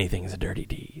 Like Yeah. anything's a dirty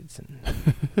deeds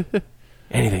and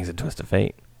anything's a twist of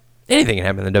fate. Anything can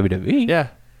happen in the WWE. Yeah.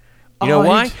 You know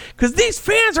why? Because these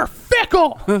fans are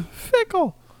fickle.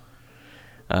 Fickle.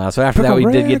 So after that, we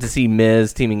Fickle did get Rick. to see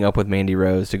Miz teaming up with Mandy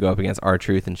Rose to go up against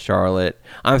R-Truth and Charlotte.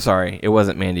 I'm sorry, it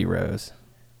wasn't Mandy Rose.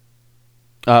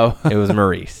 Oh. It was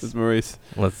Maurice. It's Maurice.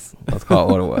 Let's call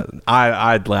it what it was.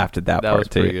 I laughed at that That part was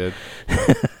too. pretty good.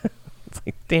 It's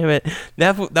like, damn it.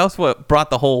 That was what brought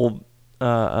the whole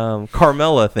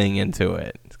Carmella thing into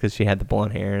it. It's because she had the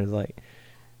blonde hair and it's like,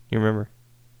 you remember?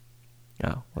 Oh,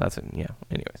 well, that's it. Yeah.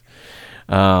 Anyways.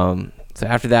 So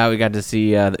after that, we got to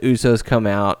see the Usos come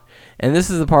out. And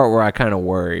this is the part where I kind of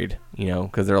worried, you know,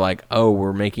 because they're like, oh,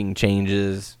 we're making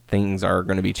changes. Things are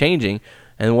going to be changing.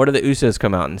 And what do the Usos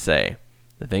come out and say?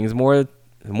 The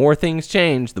more things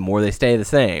change, the more they stay the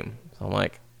same. So I'm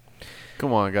like,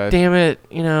 Come on, guys. damn it,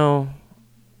 you know,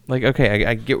 like, okay,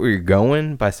 I get where you're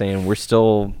going by saying we're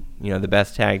still, you know, the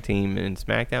best tag team in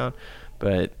SmackDown,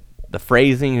 but the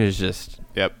phrasing is just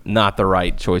Yep. not the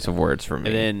right choice of words for me.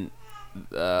 And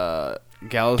then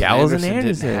Gallows and and Anderson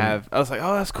Anderson. didn't have. I was like,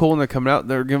 oh, that's cool. And they're coming out.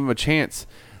 They're giving them a chance.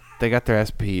 They got their ass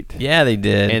beat. yeah, they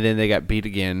did. And then they got beat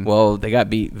again. Well, they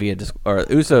got beat via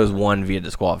Usos won via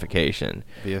disqualification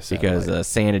Via because satellite.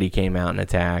 Sanity came out and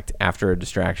attacked after a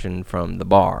distraction from the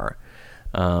Bar,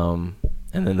 and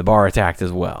then the Bar attacked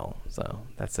as well. So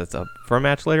that sets up for a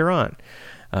match later on.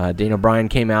 Daniel Bryan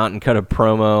came out and cut a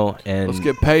promo, and Let's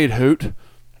get paid, Hoot.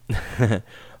 you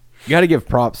got to give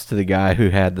props to the guy who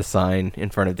had the sign in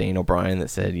front of Daniel Bryan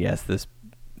that said, "Yes, this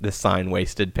sign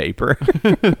wasted paper."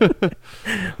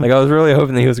 Like I was really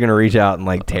hoping that he was going to reach out and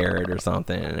like tear it or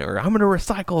something, or I'm going to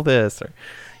recycle this, or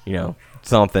you know,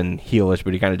 something heelish.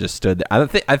 But he kind of just stood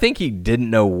there. I think he didn't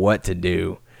know what to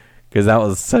do because that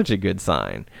was such a good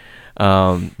sign.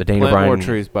 But Daniel Plant Bryan, more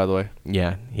trees, by the way.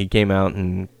 yeah, he came out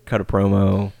and cut a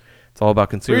promo. It's all about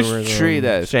consumerism. Which tree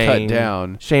that is cut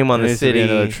down? Shame on There the needs to be city.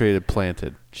 another tree that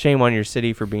planted. Shame on your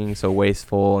city for being so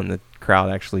wasteful, and the crowd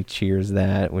actually cheers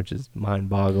that, which is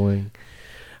mind-boggling.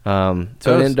 So it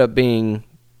ended up being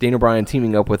Daniel Bryan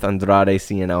teaming up with Andrade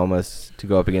Cien Almas to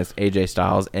go up against AJ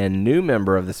Styles, and new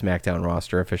member of the SmackDown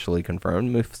roster officially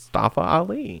confirmed, Mustafa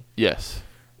Ali. Yes.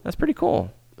 That's pretty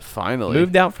cool. Finally.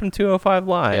 Moved out from 205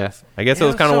 Live. Yeah. I guess it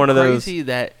was kind of so one of those. crazy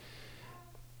that,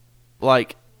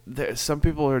 like, some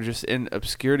people are just in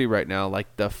obscurity right now.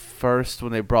 Like, the first,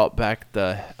 when they brought back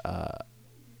the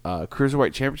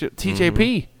Cruiserweight Championship,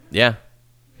 TJP. Yeah.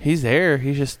 He's there.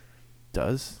 He just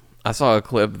does. I saw a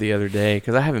clip the other day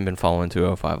because I haven't been following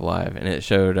 205 Live, and it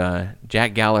showed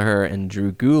Jack Gallagher and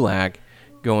Drew Gulak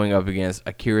going up against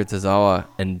Akira Tozawa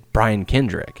and Brian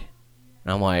Kendrick.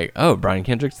 And I'm like, oh, Brian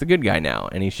Kendrick's the good guy now,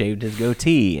 and he shaved his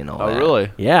goatee and all that. Oh,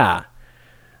 really? Yeah.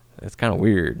 It's kind of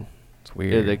weird. It's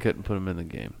weird. Yeah, they couldn't put him in the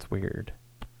game. It's weird.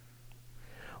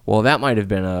 Well, that might have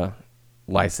been a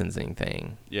licensing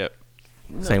thing. Yep.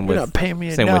 Same You're with not paying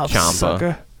me same enough, with Ciampa.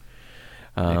 sucker.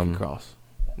 Um, Nikki Cross.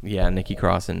 Yeah, Nikki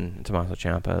Cross and Tommaso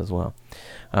Ciampa as well.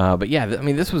 But yeah, I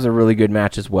mean, this was a really good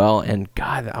match as well. And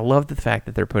God, I love the fact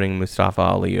that they're putting Mustafa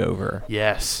Ali over.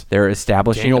 Yes. They're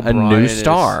establishing Daniel a new Bryan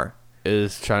star.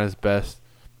 Is trying his best.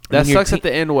 I mean, That your sucks at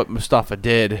the end what Mustafa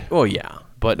did, Well, yeah.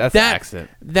 but that's an accident.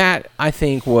 That, I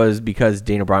think, was because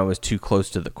Daniel Bryan was too close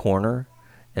to the corner.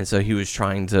 And so he was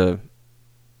trying to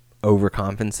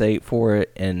overcompensate for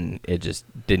it, and it just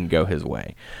didn't go his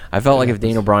way. I felt like if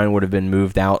Daniel Bryan would have been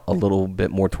moved out a little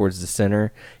bit more towards the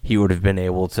center, he would have been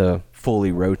able to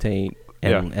fully rotate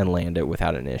and land it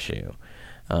without an issue.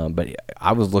 But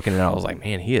I was looking at it, I was like,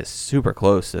 man, he is super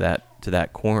close to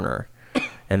that corner.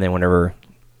 And then whenever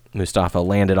Mustafa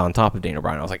landed on top of Daniel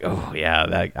Bryan, I was like, oh yeah,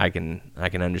 that I can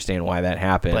understand why that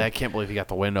happened. But I can't believe he got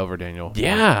the win over Daniel.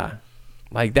 Yeah.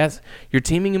 Like, you're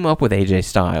teaming him up with AJ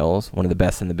Styles, one of the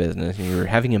best in the business, and you're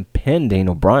having him pin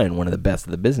Daniel Bryan, one of the best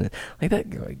in the business.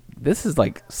 This is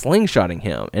like slingshotting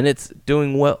him, and it's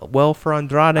doing well for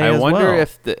Andrade as well. I wonder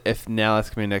if now that's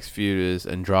gonna be next feud is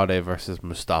Andrade versus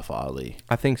Mustafa Ali.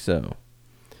 I think so.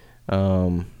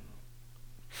 Because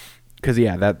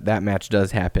yeah, that match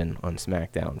does happen on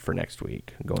SmackDown for next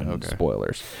week. Going into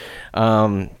spoilers.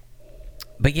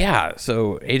 But yeah,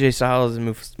 so AJ Styles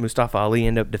and Mustafa Ali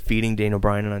end up defeating Daniel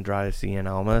Bryan and Andrade Cien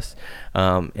Almas.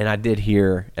 And I did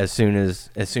hear as soon as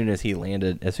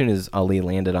Ali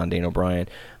landed on Daniel Bryan,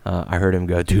 I heard him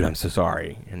go, "Dude, I'm so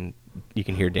sorry." And you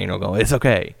can hear Daniel go, "It's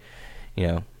okay,"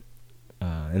 and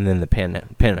then the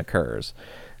pin occurs.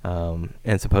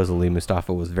 And supposedly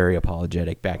Mustafa was very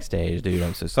apologetic backstage. "Dude,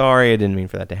 I'm so sorry. I didn't mean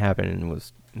for that to happen." And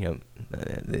was,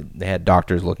 they had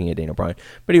doctors looking at Daniel Bryan,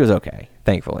 but he was okay,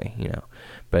 thankfully,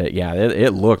 But yeah,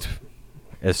 it looked,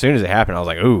 as soon as it happened, I was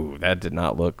like, ooh, that did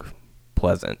not look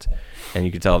pleasant. And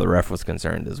you could tell the ref was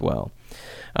concerned as well.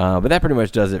 But that pretty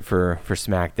much does it for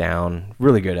SmackDown.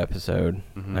 Really good episode.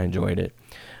 Mm-hmm. I enjoyed it.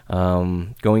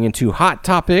 Going into hot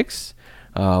topics,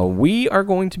 we are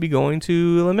going to be going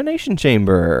to Elimination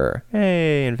Chamber.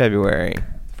 Hey, in February.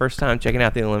 First time checking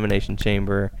out the Elimination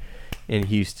Chamber in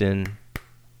Houston.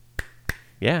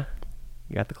 Yeah,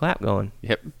 you got the clap going.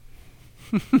 Yep.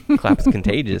 Clap is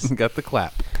contagious. Got the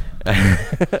clap.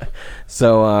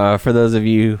 So for those of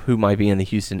you who might be in the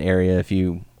Houston area, if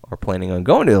you are planning on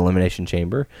going to the Elimination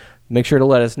Chamber, make sure to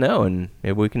let us know, and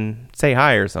maybe we can say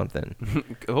hi or something.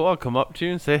 Cool, I'll come up to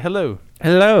you and say hello.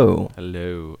 Hello.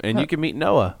 Hello. And you can meet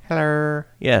Noah. Hello.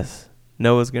 Yes.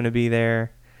 Noah's going to be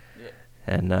there.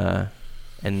 Yeah.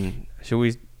 And should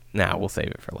we... Nah, we'll save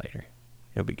it for later.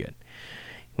 It'll be good.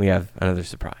 We have another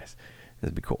surprise. This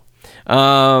will be cool.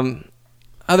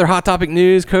 Other hot topic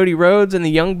news, Cody Rhodes and the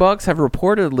Young Bucks have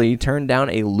reportedly turned down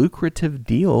a lucrative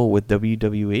deal with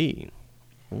WWE.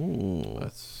 Ooh.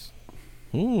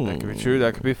 That could be true.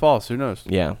 That could be false. Who knows?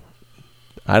 Yeah.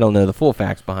 I don't know the full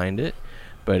facts behind it,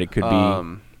 but it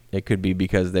could be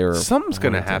because they were... Something's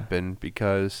going to happen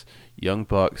because Young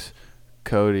Bucks,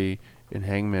 Cody, and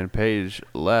Hangman Page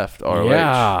left ROH.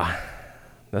 Yeah.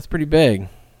 That's pretty big.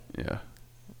 Yeah.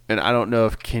 And I don't know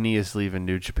if Kenny is leaving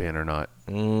New Japan or not.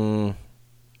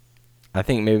 I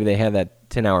think maybe they had that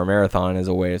 10-hour marathon as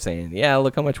a way of saying, yeah,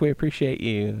 look how much we appreciate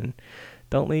you, and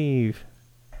don't leave.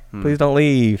 Please don't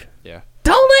leave. Yeah.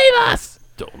 Don't leave us!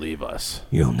 Don't leave us.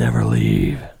 You'll never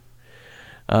leave.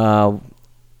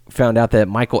 Found out that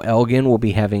Michael Elgin will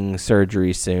be having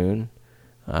surgery soon.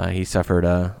 He suffered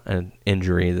an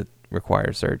injury that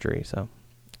required surgery, so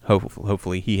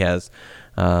hopefully he has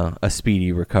a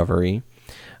speedy recovery.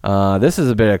 This is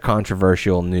a bit of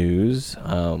controversial news.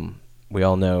 We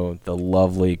all know the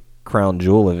lovely Crown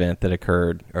Jewel event that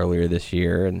occurred earlier this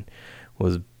year and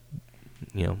was,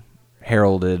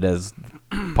 heralded as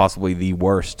possibly the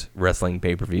worst wrestling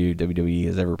pay-per-view WWE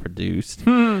has ever produced.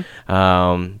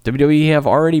 WWE have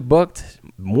already booked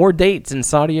more dates in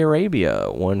Saudi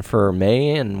Arabia, one for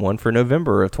May and one for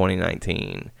November of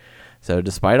 2019. So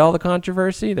despite all the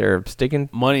controversy, they're sticking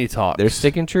money talks. They're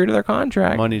sticking true to their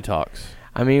contract. Money talks.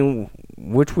 I mean,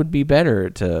 which would be better,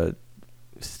 to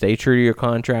stay true to your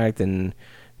contract and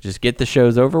just get the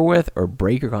shows over with, or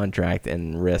break your contract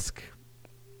and risk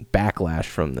backlash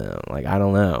from them? Like, I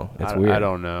don't know. It's weird. I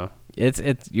don't know. It's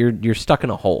you're stuck in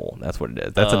a hole. That's what it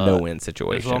is. That's a no-win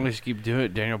situation. As long as you keep doing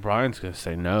it, Daniel Bryan's going to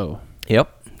say no.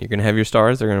 Yep. You're going to have your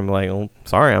stars. They're going to be like, oh,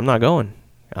 sorry, I'm not going.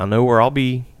 I know where I'll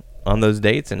be on those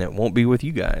dates, and it won't be with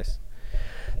you guys.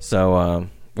 So,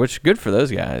 which, good for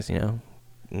those guys, you know.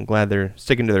 I'm glad they're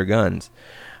sticking to their guns.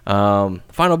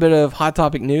 Final bit of Hot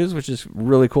Topic news, which is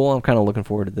really cool. I'm kind of looking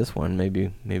forward to this one.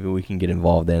 Maybe we can get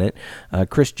involved in it.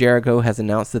 Chris Jericho has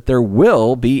announced that there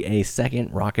will be a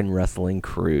second Rockin' Wrestling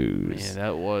Cruise. Yeah,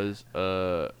 that was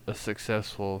a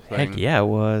successful thing. Heck yeah, it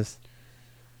was.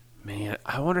 Man,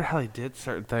 I wonder how they did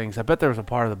certain things. I bet there was a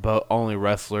part of the boat only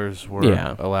wrestlers were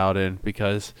allowed in,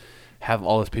 because have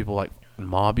all those people like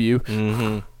mob you.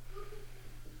 Mm-hmm.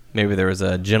 Maybe there was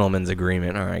a gentleman's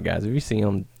agreement. All right, guys, if you see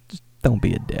them, just don't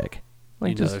be a dick.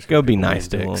 Like, just go be nice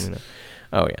to them.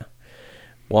 Oh, yeah.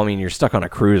 Well, I mean, you're stuck on a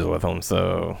cruise with them,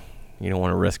 so you don't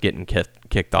want to risk getting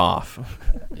kicked off.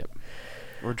 Yep.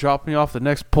 We're dropping you off the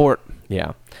next port.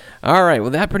 Yeah. All right.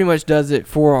 Well, that pretty much does it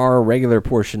for our regular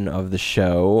portion of the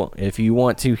show. If you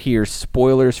want to hear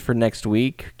spoilers for next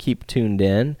week, keep tuned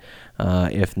in.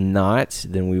 If not,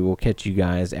 then we will catch you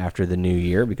guys after the new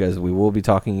year, because we will be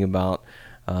talking about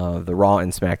the Raw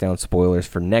and SmackDown spoilers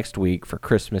for next week for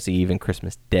Christmas Eve and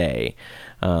Christmas Day.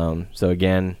 So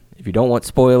again, if you don't want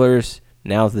spoilers,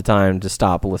 now's the time to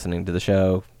stop listening to the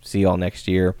show. See you all next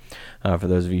year. For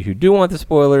those of you who do want the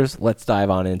spoilers, let's dive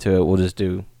on into it. We'll just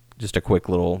do a quick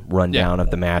little rundown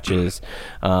of the matches.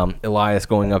 Elias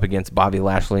going up against Bobby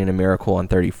Lashley in a Miracle on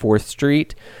 34th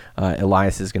Street.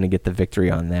 Elias is going to get the victory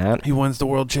on that. He wins the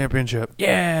World Championship.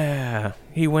 Yeah,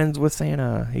 he wins with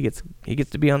Santa. He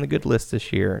gets to be on the good list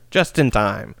this year, just in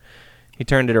time. He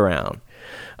turned it around.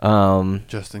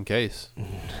 Just in case.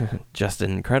 Justin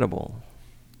Incredible.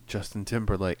 Justin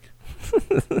Timberlake.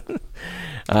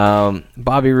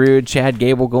 Bobby Roode, Chad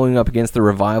Gable going up against the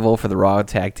Revival for the Raw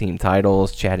Tag Team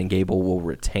titles. Chad and Gable will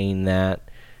retain that.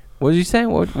 What did you say?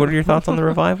 What are your thoughts on the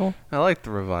Revival? I like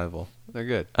the Revival. They're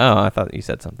good. Oh, I thought you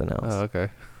said something else. Oh, okay.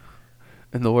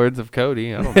 In the words of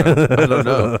Cody, I don't know. I don't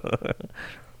know.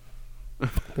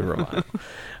 The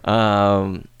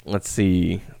Revival. Let's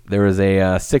see. There was a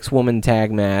 6-woman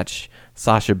tag match.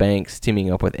 Sasha Banks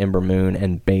teaming up with Ember Moon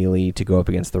and Bayley to go up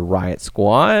against the Riot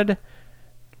Squad.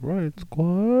 Riot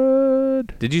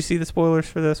Squad. Did you see the spoilers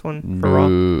for this one? For Raw?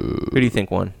 Who do you think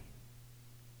won?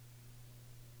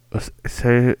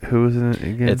 Say who was in it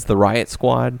again? It's the Riot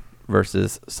Squad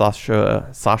versus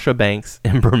Sasha Banks,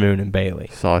 Ember Moon, and Bayley.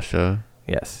 Sasha.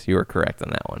 Yes, you were correct on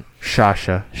that one.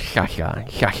 Sasha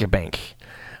Banks.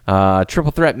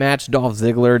 Triple threat match: Dolph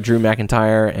Ziggler, Drew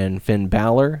McIntyre, and Finn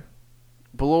Balor.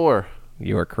 Balor.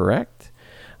 You are correct.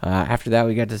 After that,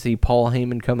 we got to see Paul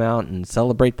Heyman come out and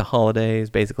celebrate the holidays,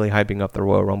 basically hyping up the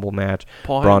Royal Rumble match.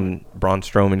 Braun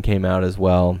Strowman came out as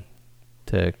well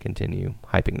to continue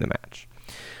hyping the match.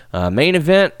 Main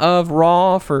event of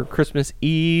Raw for Christmas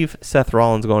Eve, Seth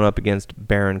Rollins going up against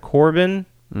Baron Corbin.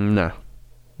 No?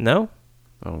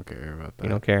 I don't care about that. You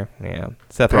don't care? Yeah.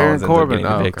 Seth Baron Rollins ends up getting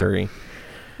the victory.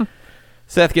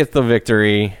 Seth gets the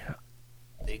victory.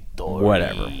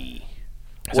 Whatever.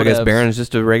 So I guess Baron's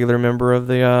just a regular member of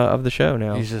the show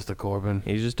now. He's just a Corbin.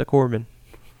 He's just a Corbin.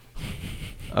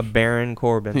 A Baron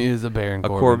Corbin. He is a Baron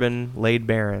Corbin. A Corbin laid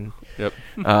Baron. Yep.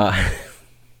 I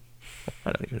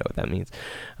don't even know what that means.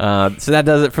 So that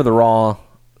does it for the Raw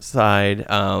side.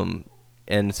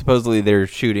 And supposedly they're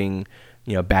shooting,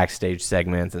 backstage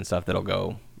segments and stuff that'll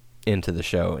go into the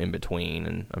show in between,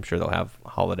 and I'm sure they'll have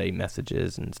holiday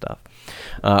messages and stuff.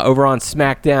 Over on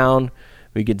SmackDown,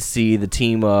 we could see the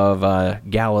team of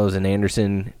Gallows and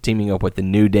Anderson teaming up with the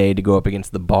New Day to go up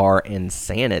against the Bar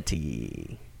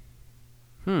Insanity.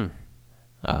 And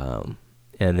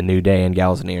the New Day and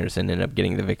Gallows and Anderson ended up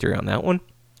getting the victory on that one.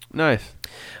 Nice.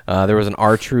 There was an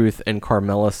R-Truth and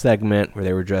Carmella segment where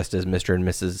they were dressed as Mr. and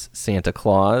Mrs. Santa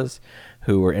Claus,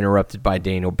 who were interrupted by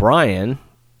Daniel Bryan.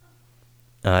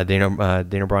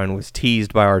 Daniel Bryan was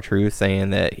teased by R-Truth, saying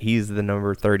that he's the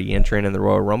number 30 entrant in the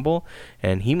Royal Rumble,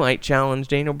 and he might challenge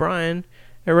Daniel Bryan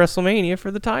at WrestleMania for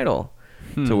the title.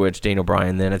 To which Daniel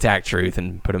Bryan then attacked Truth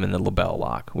and put him in the LaBelle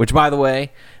Lock. Which, by the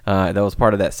way, that was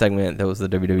part of that segment. That was the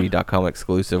WWE.com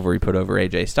exclusive where he put over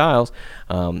AJ Styles.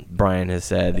 Bryan has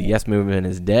said the Yes Movement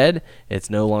is dead. It's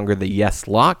no longer the Yes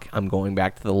Lock. I'm going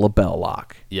back to the LaBelle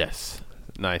Lock. Yes.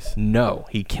 Nice. No,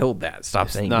 he killed that. Stop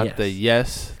saying yes. It's not the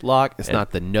Yes Lock. It's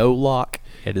not the No Lock.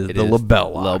 It is the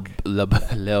LaBelle Lock.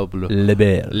 LaBelle.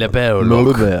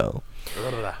 LaBelle.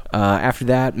 After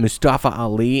that, Mustafa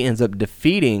Ali ends up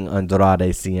defeating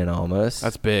Andrade Cien Almas.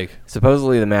 That's big.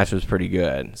 Supposedly the match was pretty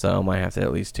good, so I might have to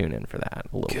at least tune in for that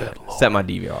a little bit. Lord. Set my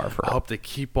DVR for I hope they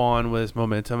keep on with his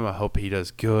momentum. I hope he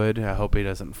does good. I hope he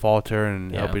doesn't falter,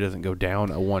 and I hope he doesn't go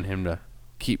down. I want him to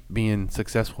keep being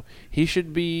successful. He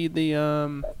should be the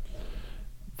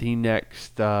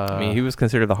next. I mean, he was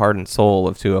considered the heart and soul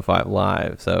of 205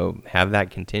 Live, so have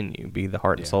that continue. Be the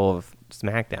heart and soul of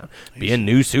SmackDown. Be a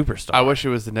new superstar. I wish it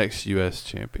was the next U.S.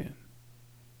 champion.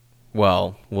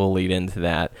 Well, we'll lead into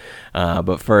that.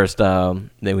 But first,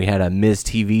 then we had a Miz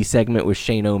TV segment with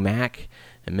Shane O'Mac.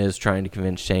 And Miz trying to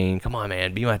convince Shane, come on,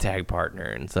 man, be my tag partner.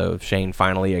 And so Shane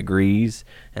finally agrees,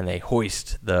 and they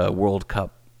hoist the World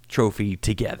Cup trophy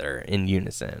together in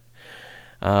unison.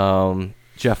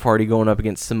 Jeff Hardy going up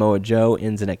against Samoa Joe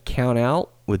ends in a count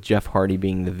out, with Jeff Hardy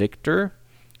being the victor.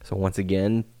 So once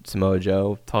again, Samoa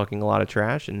Joe talking a lot of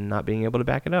trash and not being able to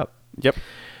back it up. Yep.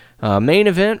 Main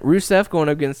event, Rusev going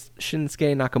up against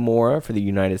Shinsuke Nakamura for the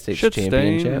United States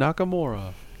Championship.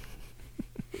 Nakamura.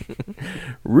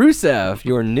 Rusev,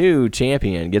 your new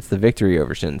champion, gets the victory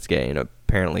over Shinsuke, and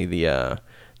apparently the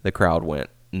crowd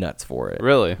went nuts for it.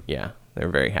 Really? Yeah, they're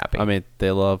very happy. I mean, they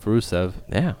love Rusev.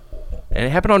 Yeah. And it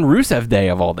happened on Rusev Day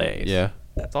of all days. Yeah.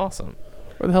 That's awesome.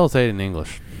 Where the hell is it in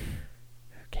English?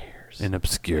 Who cares? In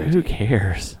obscurity. Who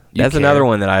cares? You That's care. another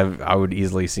one that I would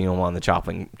easily see him on the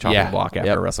chopping block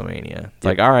after WrestleMania. It's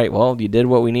like, all right, well, you did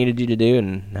what we needed you to do,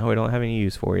 and now we don't have any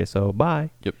use for you, so bye.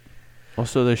 Yep.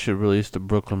 Also, they should release the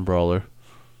Brooklyn Brawler.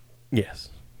 Yes.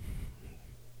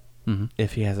 Mm-hmm.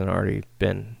 If he hasn't already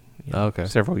been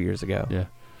several years ago. Yeah.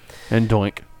 And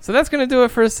Doink. So that's going to do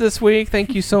it for us this week.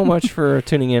 Thank you so much for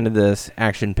tuning into this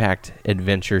action-packed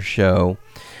adventure show.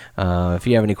 If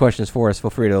you have any questions for us, feel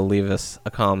free to leave us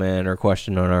a comment or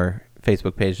question on our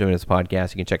Facebook page, WNS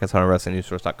Podcast. You can check us out on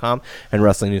WrestlingNewsSource.com and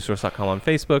WrestlingNewsSource.com on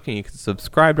Facebook. And you can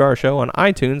subscribe to our show on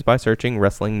iTunes by searching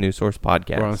Wrestling News Source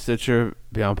Podcast. We're on Stitcher,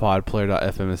 Beyond Pod,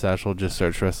 Player.fm, and Satchel. Just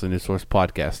search Wrestling News Source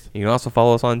Podcast. You can also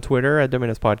follow us on Twitter at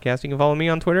WNS Podcast. You can follow me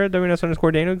on Twitter at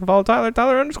WNS_Dano. You can follow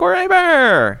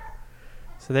Tyler_Abear.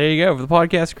 So there you go. For the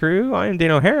podcast crew, I am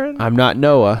Dano Heron. I'm not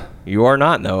Noah. You are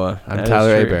not Noah. I'm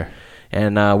Tyler Abear.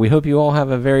 And we hope you all have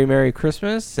a very Merry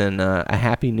Christmas and a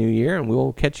Happy New Year. And we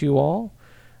will catch you all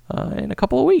in a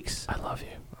couple of weeks. I love you.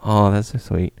 Oh, that's so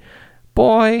sweet.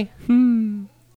 Boy.